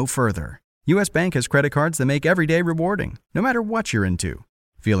 look no further. U.S. Bank has credit cards that make every day rewarding, no matter what you're into.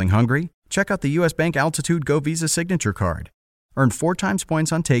 Feeling hungry? Check out the U.S. Bank Altitude Go Visa Signature Card. Earn 4 times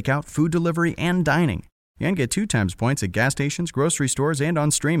points on takeout, food delivery, and dining. And get 2 times points at gas stations, grocery stores, and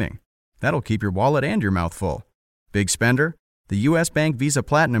on streaming. That'll keep your wallet and your mouth full. Big spender? The U.S. Bank Visa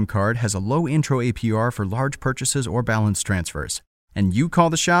Platinum Card has a low intro APR for large purchases or balance transfers. And you call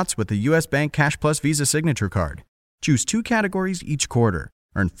the shots with the U.S. Bank Cash Plus Visa Signature Card. Choose 2 categories each quarter.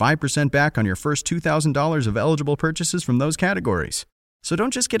 Earn 5% back on your first $2,000 of eligible purchases from those categories. So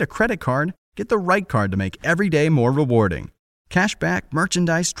don't just get a credit card, get the right card to make every day more rewarding. Cashback,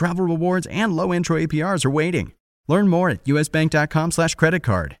 merchandise, travel rewards, and low intro APRs are waiting. Learn more at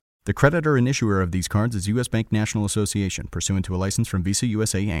usbank.com/creditcard. The creditor and issuer of these cards is U.S. Bank National Association, pursuant to a license from Visa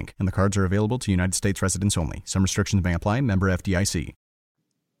USA Inc., and the cards are available to United States residents only. Some restrictions may apply. Member FDIC.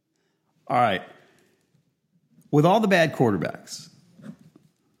 All right. With all the bad quarterbacks,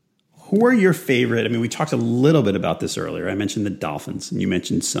 who are your favorite? I mean, we talked a little bit about this earlier. I mentioned the Dolphins, and you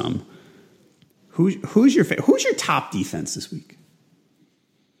mentioned some. Who's your favorite? Who's your top defense this week?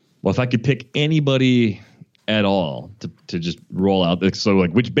 Well, if I could pick anybody at all to just roll out, so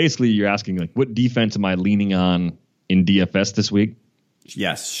like, which basically you're asking, like, what defense am I leaning on in DFS this week?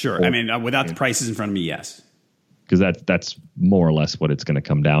 Yes, sure. I mean, without the prices in front of me, yes. Because that's more or less what it's going to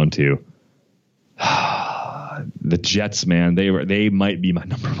come down to. The Jets, man, they might be my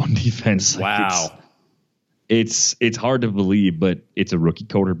number 1 defense. Wow. Like it's hard to believe, but it's a rookie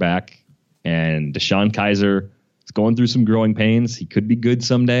quarterback. And Deshaun Kaiser is going through some growing pains. He could be good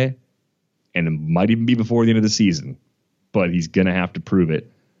someday, and it might even be before the end of the season. But he's going to have to prove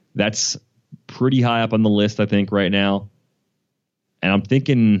it. That's pretty high up on the list, I think, right now. And I'm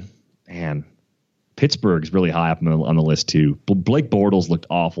thinking, man, Pittsburgh's really high up on the list, too. Blake Bortles looked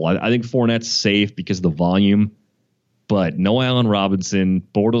awful. I think Fournette's safe because of the volume. But no Allen Robinson.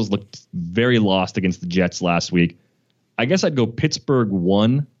 Bortles looked very lost against the Jets last week. I guess I'd go Pittsburgh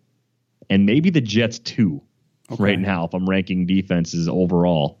 1. And maybe the Jets 2 right now if I'm ranking defenses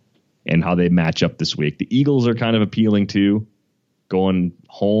overall and how they match up this week. The Eagles are kind of appealing too, going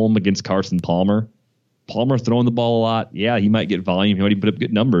home against Carson Palmer. Palmer throwing the ball a lot. Yeah, he might get volume. He might even put up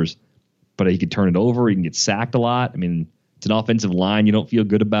good numbers, but he could turn it over. He can get sacked a lot. I mean, it's an offensive line you don't feel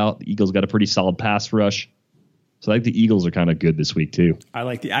good about. The Eagles got a pretty solid pass rush. So I think the Eagles are kind of good this week too. I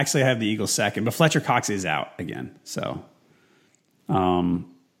have the Eagles second, but Fletcher Cox is out again. So,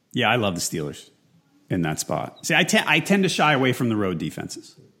 yeah, I love the Steelers in that spot. See, I tend to shy away from the road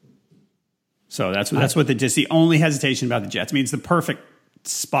defenses. So that's what just the only hesitation about the Jets. I mean, it's the perfect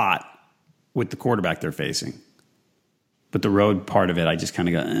spot with the quarterback they're facing. But the road part of it, I just kind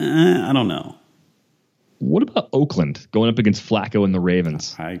of go, I don't know. What about Oakland going up against Flacco and the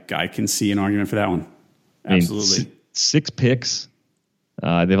Ravens? I can see an argument for that one. Absolutely. I mean, 6 picks.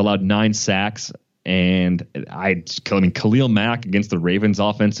 They've allowed 9 sacks. And Khalil Mack against the Ravens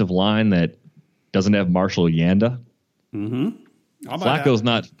offensive line that doesn't have Marshall Yanda. Mm-hmm. Flacco's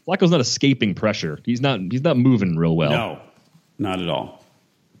not escaping pressure. He's not moving real well. No, not at all.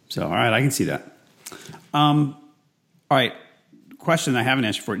 So, all right, I can see that. All right, question I haven't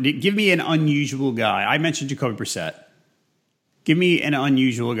answered for. Give me an unusual guy. I mentioned Jacoby Brissett. Give me an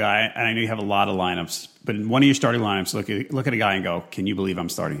unusual guy, and I know you have a lot of lineups, but in one of your starting lineups, look at a guy and go, can you believe I'm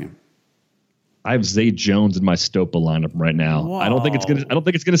starting him? I have Zay Jones in my Stopa lineup right now. Whoa. I don't think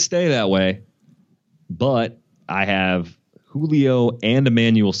it's gonna stay that way. But I have Julio and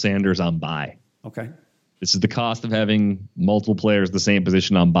Emmanuel Sanders on bye. Okay. This is the cost of having multiple players the same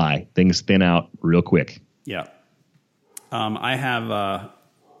position on bye. Things thin out real quick. Yeah. I have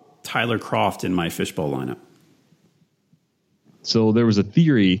Tyler Kroft in my fishbowl lineup. So there was a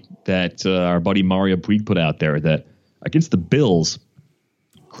theory that our buddy Mario Puig put out there that against the Bills,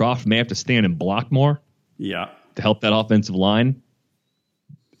 Kroft may have to stand and block more. Yeah. To help that offensive line.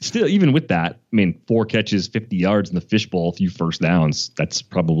 Still, even with that, 4 catches, 50 yards in the fishbowl, a few first downs. That's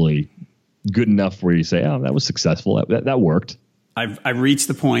probably good enough where you say, oh, that was successful. That worked. I've reached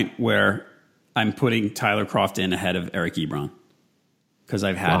the point where I'm putting Tyler Kroft in ahead of Eric Ebron because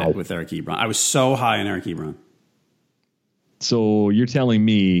I've had it with Eric Ebron. I was so high on Eric Ebron. So you're telling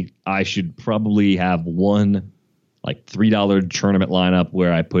me I should probably have one $3 tournament lineup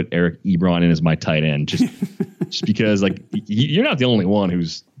where I put Eric Ebron in as my tight end, just because you're not the only one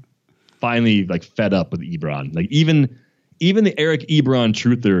who's finally fed up with Ebron. Even the Eric Ebron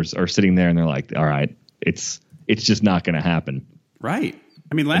truthers are sitting there and they're like, all right, it's just not going to happen. Right.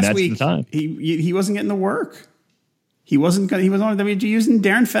 Last week he wasn't getting the work. He wasn't only using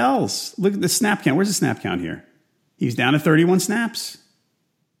Darren Fells. Look at the snap count. Where's the snap count here? He's down to 31 snaps.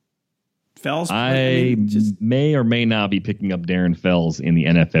 Fells. I may or may not be picking up Darren Fells in the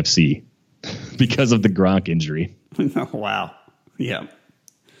NFFC because of the Gronk injury. Oh, wow. Yeah.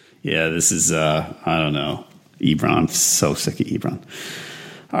 Yeah, this is, I don't know. Ebron. I'm so sick of Ebron.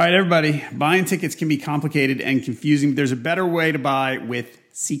 All right, everybody. Buying tickets can be complicated and confusing. There's a better way to buy with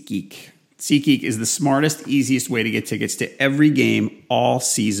SeatGeek. SeatGeek is the smartest, easiest way to get tickets to every game all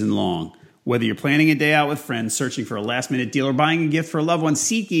season long. Whether you're planning a day out with friends, searching for a last-minute deal, or buying a gift for a loved one,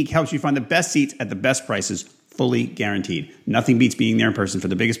 SeatGeek helps you find the best seats at the best prices, fully guaranteed. Nothing beats being there in person for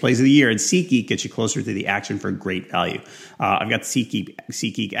the biggest plays of the year, and SeatGeek gets you closer to the action for great value. I've got the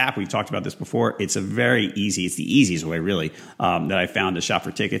SeatGeek app. We've talked about this before. It's it's the easiest way, really, that I found to shop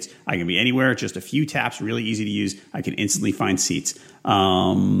for tickets. I can be anywhere, just a few taps, really easy to use. I can instantly find seats.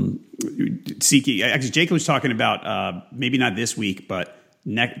 SeatGeek, actually, Jake was talking about maybe not this week, but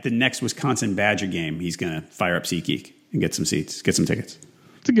the next Wisconsin Badger game, he's going to fire up SeatGeek and get some seats, get some tickets.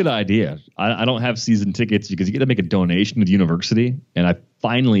 It's a good idea. I don't have season tickets because you get to make a donation to the university. And I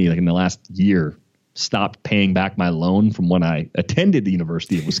finally, in the last year, stopped paying back my loan from when I attended the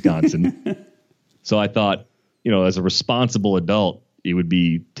University of Wisconsin. So I thought, as a responsible adult, it would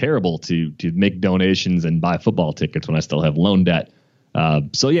be terrible to make donations and buy football tickets when I still have loan debt.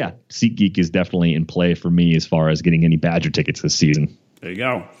 So yeah, SeatGeek is definitely in play for me as far as getting any Badger tickets this season. There you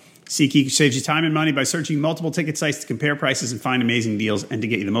go. SeatGeek saves you time and money by searching multiple ticket sites to compare prices and find amazing deals. And to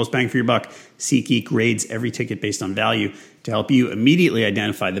get you the most bang for your buck, SeatGeek grades every ticket based on value to help you immediately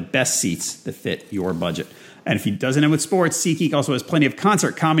identify the best seats that fit your budget. And if it doesn't end with sports, SeatGeek also has plenty of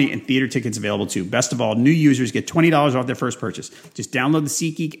concert, comedy, and theater tickets available too. Best of all, new users get $20 off their first purchase. Just download the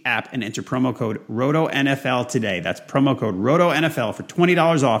SeatGeek app and enter promo code ROTONFL today. That's promo code ROTONFL for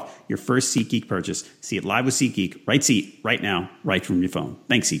 $20 off your first SeatGeek purchase. See it live with SeatGeek. Right seat, right now, right from your phone.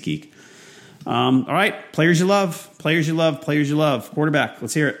 Thanks, SeatGeek. All right, players you love. Quarterback,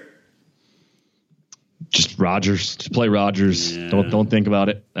 let's hear it. Just Rodgers. Just play Rodgers. Yeah. Don't think about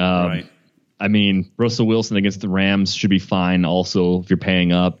it. Right. Russell Wilson against the Rams should be fine. Also, if you're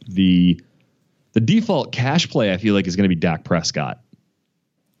paying up, the default cash play I feel like is going to be Dak Prescott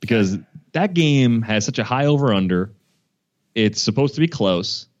because that game has such a high over under. It's supposed to be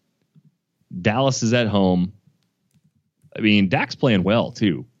close. Dallas is at home. Dak's playing well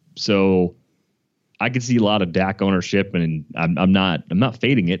too, so I could see a lot of Dak ownership, and I'm not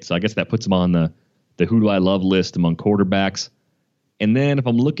fading it. So I guess that puts him on the who do I love list among quarterbacks. And then if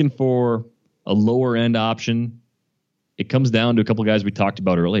I'm looking for a lower end option, it comes down to a couple of guys we talked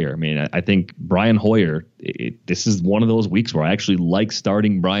about earlier. I think Brian Hoyer, this is one of those weeks where I actually like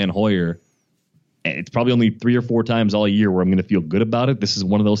starting Brian Hoyer. And it's probably only 3 or 4 times all year where I'm going to feel good about it. This is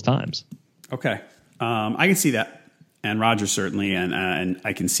one of those times. Okay. I can see that. And Rodgers certainly. And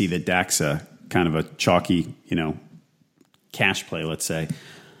I can see that Dak's a kind of a chalky, cash play, let's say.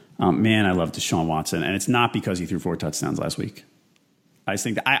 Man, I love Deshaun Watson. And it's not because he threw 4 touchdowns last week.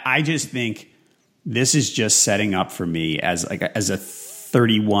 I just think this is just setting up for me as a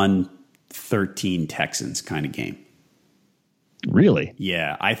 31-13 Texans kind of game. Really?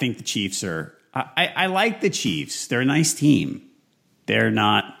 Yeah, I think the Chiefs are. I like the Chiefs. They're a nice team. They're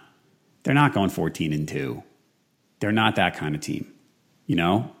not going 14-2. They're not that kind of team,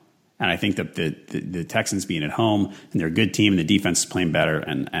 And I think that the Texans being at home and they're a good team and the defense is playing better,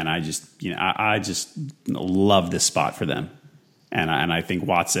 and I just love this spot for them. And I think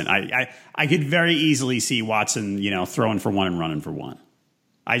Watson, I could very easily see Watson, throwing for one and running for one.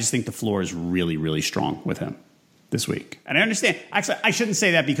 I just think the floor is really, really strong with him this week. And I understand. Actually, I shouldn't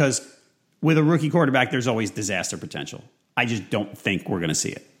say that because with a rookie quarterback, there's always disaster potential. I just don't think we're going to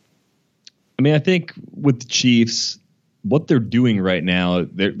see it. I mean, I think with the Chiefs, what they're doing right now,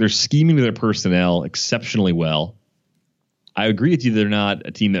 they're scheming their personnel exceptionally well. I agree with you. They're not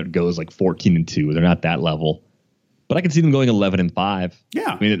a team that goes like 14-2. They're not that level. But I can see them going 11-5. Yeah.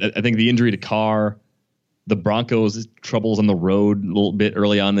 I mean, I think the injury to Carr, the Broncos' troubles on the road a little bit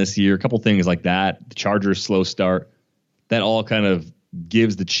early on this year, a couple things like that, the Chargers' slow start, that all kind of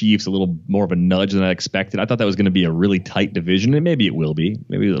gives the Chiefs a little more of a nudge than I expected. I thought that was going to be a really tight division, and maybe it will be.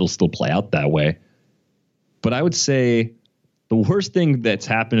 Maybe it'll still play out that way. But I would say the worst thing that's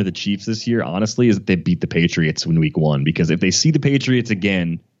happened to the Chiefs this year, honestly, is that they beat the Patriots in week 1. Because if they see the Patriots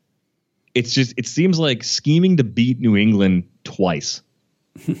again, it seems like scheming to beat New England twice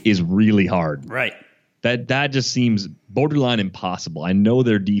is really hard. Right. That just seems borderline impossible. I know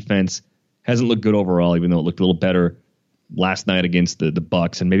their defense hasn't looked good overall, even though it looked a little better last night against the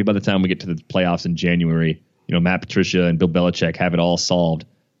Bucs. And maybe by the time we get to the playoffs in January, Matt Patricia and Bill Belichick have it all solved.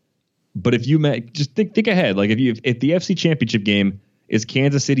 But if you just think ahead, like if the FC Championship game is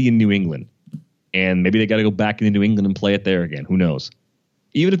Kansas City and New England, and maybe they got to go back into New England and play it there again, who knows?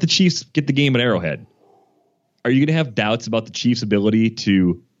 Even if the Chiefs get the game at Arrowhead, are you going to have doubts about the Chiefs' ability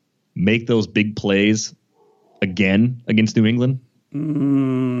to make those big plays again against New England?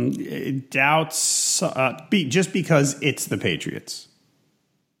 Doubts just because it's the Patriots.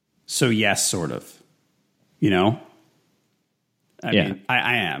 So yes, sort of. I mean,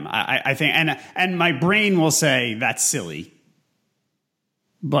 I am. I think, and my brain will say that's silly,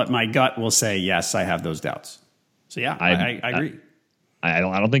 but my gut will say yes, I have those doubts. So yeah, I agree. I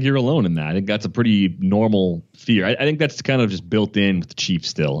don't think you're alone in that. I think that's a pretty normal fear. I think that's kind of just built in with the Chiefs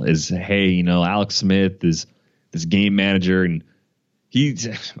still is, hey, Alex Smith is this game manager. And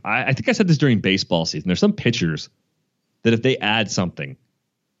I think I said this during baseball season. There's some pitchers that if they add something,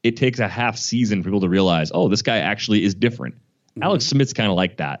 it takes a half season for people to realize, oh, this guy actually is different. Mm-hmm. Alex Smith's kind of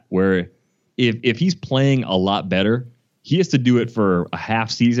like that, where if he's playing a lot better, he has to do it for a half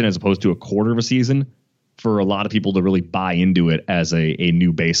season as opposed to a quarter of a season for a lot of people to really buy into it as a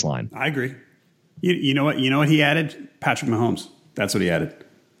new baseline. I agree. You know what he added? Patrick Mahomes. That's what he added.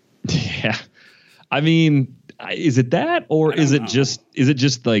 Yeah. I mean, is it that, or is it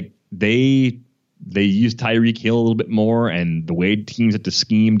just like they use Tyreek Hill a little bit more, and the way teams have to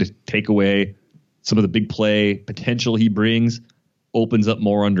scheme to take away some of the big play potential he brings opens up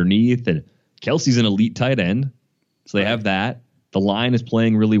more underneath, and Kelsey's an elite tight end. So they have that. The line is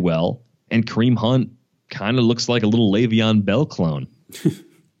playing really well, and Kareem Hunt kind of looks like a little Le'Veon Bell clone.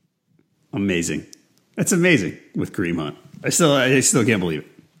 Amazing. That's amazing with Kareem Hunt. I still can't believe it.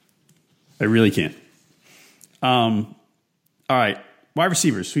 I really can't. All right. Wide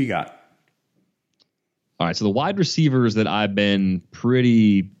receivers, who you got? All right. So the wide receivers that I've been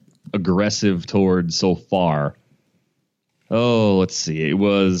pretty aggressive towards so far. Oh, let's see. It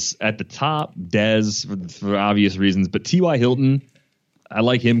was at the top, Dez for obvious reasons, but T.Y. Hilton, I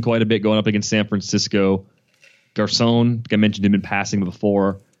like him quite a bit going up against San Francisco. Garcon, like I mentioned him in passing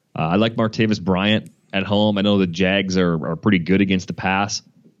before. I like Martavis Bryant at home. I know the Jags are pretty good against the pass.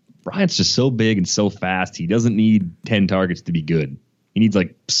 Bryant's just so big and so fast. He doesn't need 10 targets to be good. He needs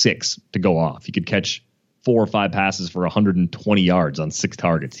like 6 to go off. He could catch 4 or 5 passes for 120 yards on 6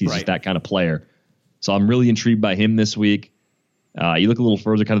 targets. He's just that kind of player. So I'm really intrigued by him this week. You look a little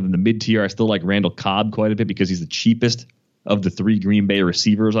further kind of in the mid-tier. I still like Randall Cobb quite a bit because he's the cheapest of the 3 Green Bay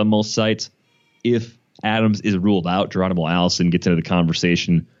receivers on most sites. If Adams is ruled out, Geronimo Allison gets into the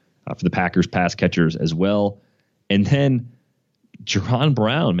conversation for the Packers pass catchers as well. And then Jerron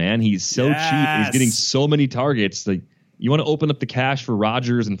Brown, man, he's so cheap. He's getting so many targets. Like, you want to open up the cash for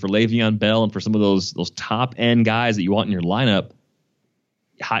Rodgers and for Le'Veon Bell and for some of those top end guys that you want in your lineup.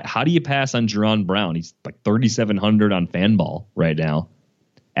 How do you pass on Jerron Brown? He's like 3,700 on FanBall right now,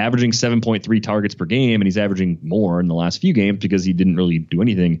 averaging 7.3 targets per game, and he's averaging more in the last few games because he didn't really do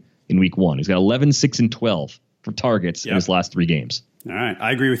anything in week 1. He's got 11, 6, and 12 for targets in his last 3 games. All right.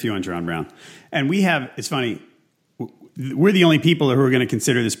 I agree with you on Jerron Brown. And it's funny, we're the only people who are going to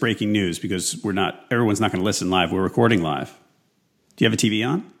consider this breaking news because everyone's not going to listen live. We're recording live. Do you have a TV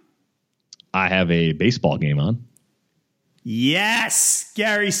on? I have a baseball game on. Yes,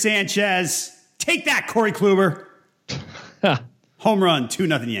 Gary Sanchez. Take that, Corey Kluber. Home run,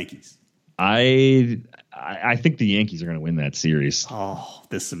 2-0 Yankees. I think the Yankees are going to win that series. Oh,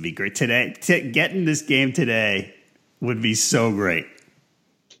 this would be great. Today, getting this game today would be so great.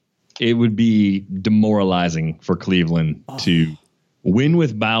 It would be demoralizing for Cleveland to win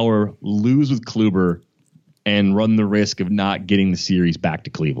with Bauer, lose with Kluber, and run the risk of not getting the series back to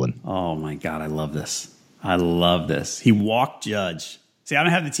Cleveland. Oh, my God. I love this. I love this. He walked Judge. See, I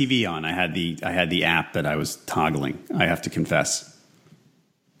don't have the TV on. I had the app that I was toggling, I have to confess.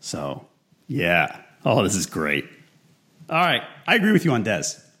 So, yeah. Oh, this is great. All right. I agree with you on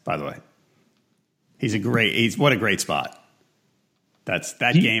Dez, by the way. What a great spot. That's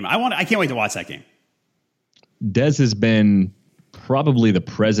that game. I can't wait to watch that game. Dez has been probably the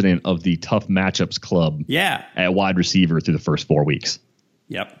president of the tough matchups club. Yeah. At wide receiver through the first 4 weeks.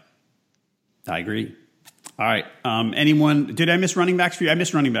 Yep. I agree. All right. Did I miss running backs for you? I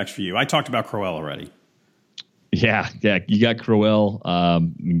missed running backs for you. I talked about Crowell already. Yeah. You got Crowell.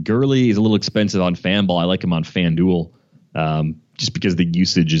 Gurley is a little expensive on FanBall. I like him on FanDuel. Just because the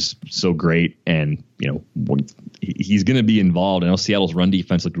usage is so great, and he's going to be involved. I know Seattle's run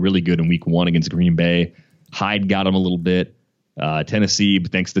defense looked really good in Week 1 against Green Bay. Hyde got him a little bit. Tennessee,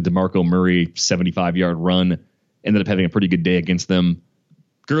 thanks to DeMarco Murray, 75-yard run, ended up having a pretty good day against them.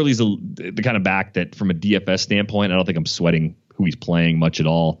 Gurley's the kind of back that, from a DFS standpoint, I don't think I'm sweating who he's playing much at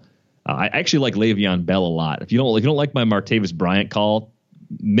all. I actually like Le'Veon Bell a lot. If you don't like my Martavis Bryant call,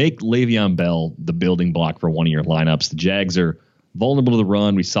 make Le'Veon Bell the building block for one of your lineups. The Jags are vulnerable to the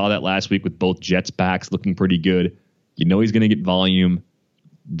run. We saw that last week with both Jets backs looking pretty good. He's going to get volume.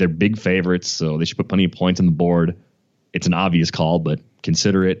 They're big favorites, so they should put plenty of points on the board. It's an obvious call, but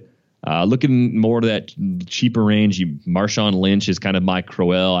consider it. Looking more to that cheaper range, Marshawn Lynch is kind of my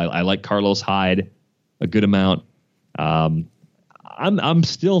Crowell. I like Carlos Hyde a good amount. I'm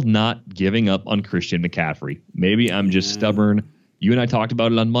still not giving up on Christian McCaffrey. Maybe I'm just stubborn. You and I talked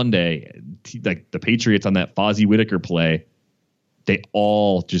about it on Monday. Like the Patriots on that Fozzie Whitaker play, they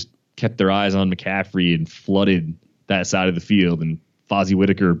all just kept their eyes on McCaffrey and flooded that side of the field, and Fozzie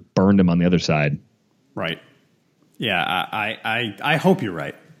Whitaker burned him on the other side. Right. Yeah, I hope you're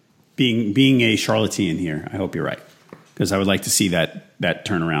right. Being a charlatan here, I hope you're right, because I would like to see that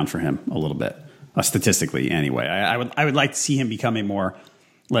turnaround for him a little bit, statistically anyway. I would like to see him become a more,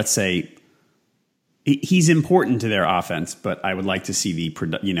 let's say, he's important to their offense, but I would like to see the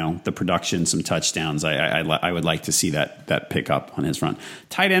production, some touchdowns. I would like to see that pick up on his front.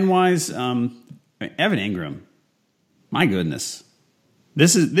 Tight end wise, Evan Ingram, my goodness,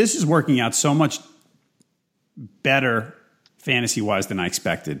 this is working out so much better fantasy wise than I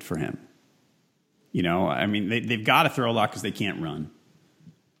expected for him. They've got to throw a lot because they can't run.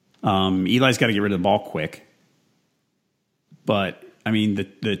 Eli's got to get rid of the ball quick, but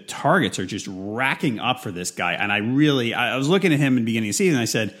the targets are just racking up for this guy. And I was looking at him in the beginning of the season. And I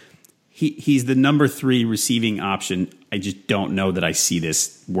said, he's the number 3 receiving option. I just don't know that I see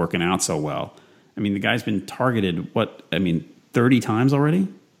this working out so well. The guy's been targeted, 30 times already?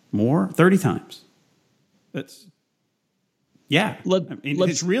 More? 30 times. It's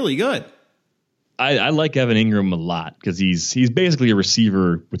really good. I like Evan Ingram a lot because he's basically a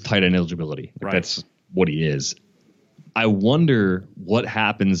receiver with tight end eligibility. Right. That's what he is. I wonder what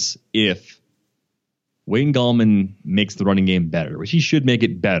happens if Wayne Gallman makes the running game better, which he should make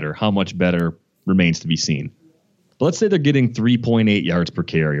it better. How much better remains to be seen. But let's say they're getting 3.8 yards per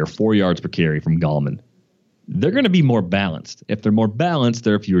carry or 4 yards per carry from Gallman. They're going to be more balanced. If they're more balanced,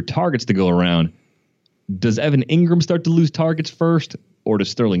 there are fewer targets to go around. Does Evan Ingram start to lose targets first, or does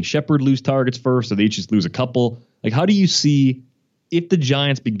Sterling Shepard lose targets first, or they just lose a couple? Like, how do you see, if the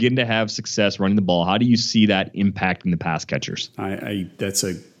Giants begin to have success running the ball, how do you see that impacting the pass catchers? That's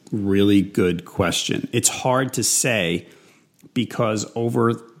a really good question. It's hard to say because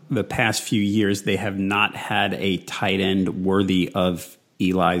over the past few years, they have not had a tight end worthy of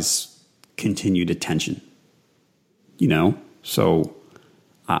Eli's continued attention. So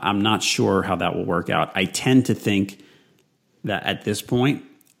I'm not sure how that will work out. I tend to think that at this point,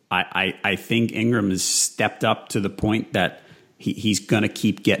 I think Ingram has stepped up to the point that he's going to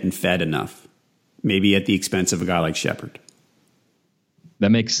keep getting fed enough, maybe at the expense of a guy like Shepard. That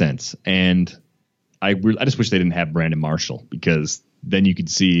makes sense. And I just wish they didn't have Brandon Marshall, because then you could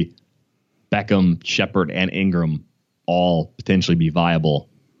see Beckham, Shepard, and Ingram all potentially be viable,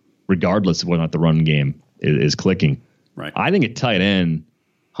 regardless of whether or not the run game is clicking. Right. I think at tight end,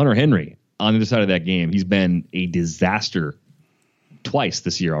 Hunter Henry on the other side of that game, he's been a disaster twice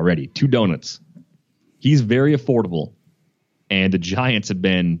this year already. 2 donuts. He's very affordable, and the Giants have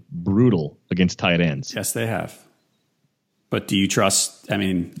been brutal against tight ends. Yes, they have. But do you trust?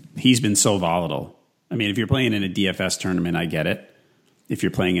 He's been so volatile. If you're playing in a DFS tournament, I get it. If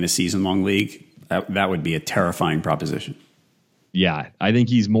you're playing in a season-long league, that would be a terrifying proposition. Yeah, I think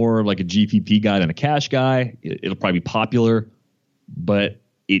he's more like a GPP guy than a cash guy. It'll probably be popular, but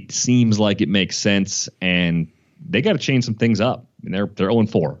it seems like it makes sense, and they got to change some things up. mean, they're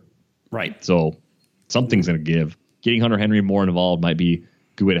 0-4. Right. So something's going to give. Getting Hunter Henry more involved might be a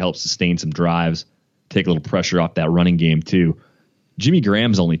good way to help sustain some drives, take a little pressure off that running game too. Jimmy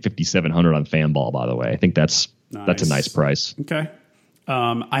Graham's only 5,700 on FanBall, by the way. I think that's a nice price. Okay.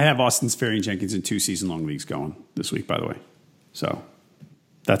 I have Austin Seferian-Jenkins in 2 season-long leagues going this week, by the way. So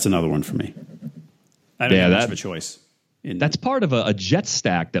that's another one for me. I don't have much of a choice. That's part of a jet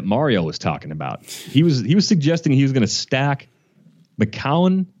stack that Mario was talking about. He was suggesting he was going to stack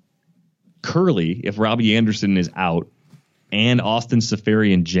McCown, Curley if Robbie Anderson is out, and Austin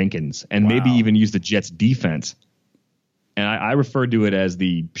Seferian-Jenkins, and maybe even use the Jets defense. And I referred to it as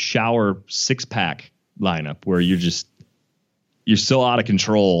the shower 6-pack lineup, where you're so out of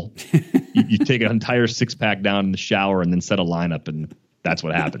control. you take an entire 6-pack down in the shower and then set a lineup, and that's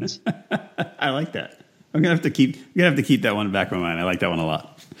what happens. I like that. I'm gonna have to keep that one in the back of my mind. I like that one a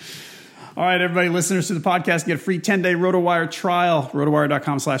lot. All right, everybody, listeners to the podcast, get a free 10-day RotoWire trial.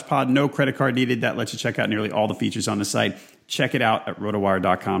 RotoWire.com/pod. No credit card needed. That lets you check out nearly all the features on the site. Check it out at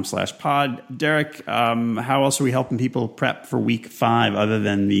RotoWire.com/pod. Derek, how else are we helping people prep for Week 5 other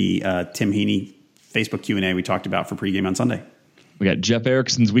than the Tim Heaney Facebook Q&A we talked about for pregame on Sunday? We got Jeff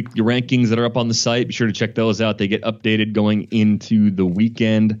Erickson's weekly rankings that are up on the site. Be sure to check those out. They get updated going into the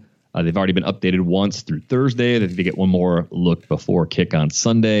weekend. They've already been updated once through Thursday. They get one more look before kick on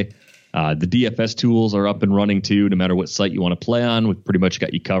Sunday. The DFS tools are up and running too, no matter what site you want to play on. We've pretty much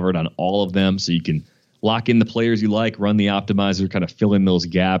got you covered on all of them, so you can lock in the players you like, run the optimizer, kind of fill in those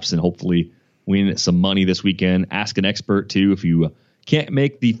gaps, and hopefully win some money this weekend. Ask an expert too. If you can't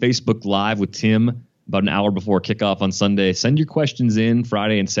make the Facebook Live with Tim about an hour before kickoff on Sunday, send your questions in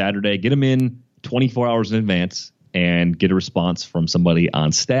Friday and Saturday. Get them in 24 hours in advance and get a response from somebody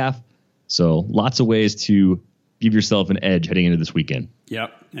on staff. So lots of ways to give yourself an edge heading into this weekend.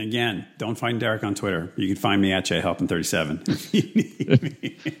 Yep. Again, don't find Derek on Twitter. You can find me at JHelpin37 if you need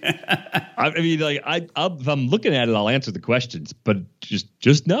me. I mean, like, if I'm looking at it, I'll answer the questions, but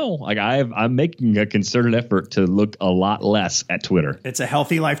just know, like, I'm making a concerted effort to look a lot less at Twitter. It's a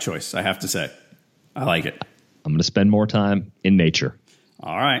healthy life choice, I have to say. I like it. I'm going to spend more time in nature.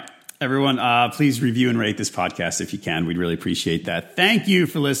 All right. Everyone, please review and rate this podcast if you can. We'd really appreciate that. Thank you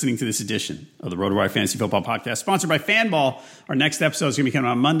for listening to this edition of the RotoWire Fantasy Football Podcast, sponsored by FanBall. Our next episode is going to be coming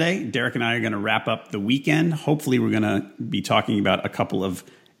on Monday. Derek and I are going to wrap up the weekend. Hopefully, we're going to be talking about a couple of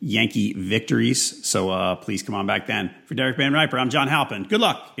Yankee victories. So please come on back then. For Derek Van Riper, I'm John Halpin. Good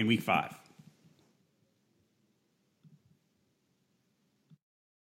luck in Week 5.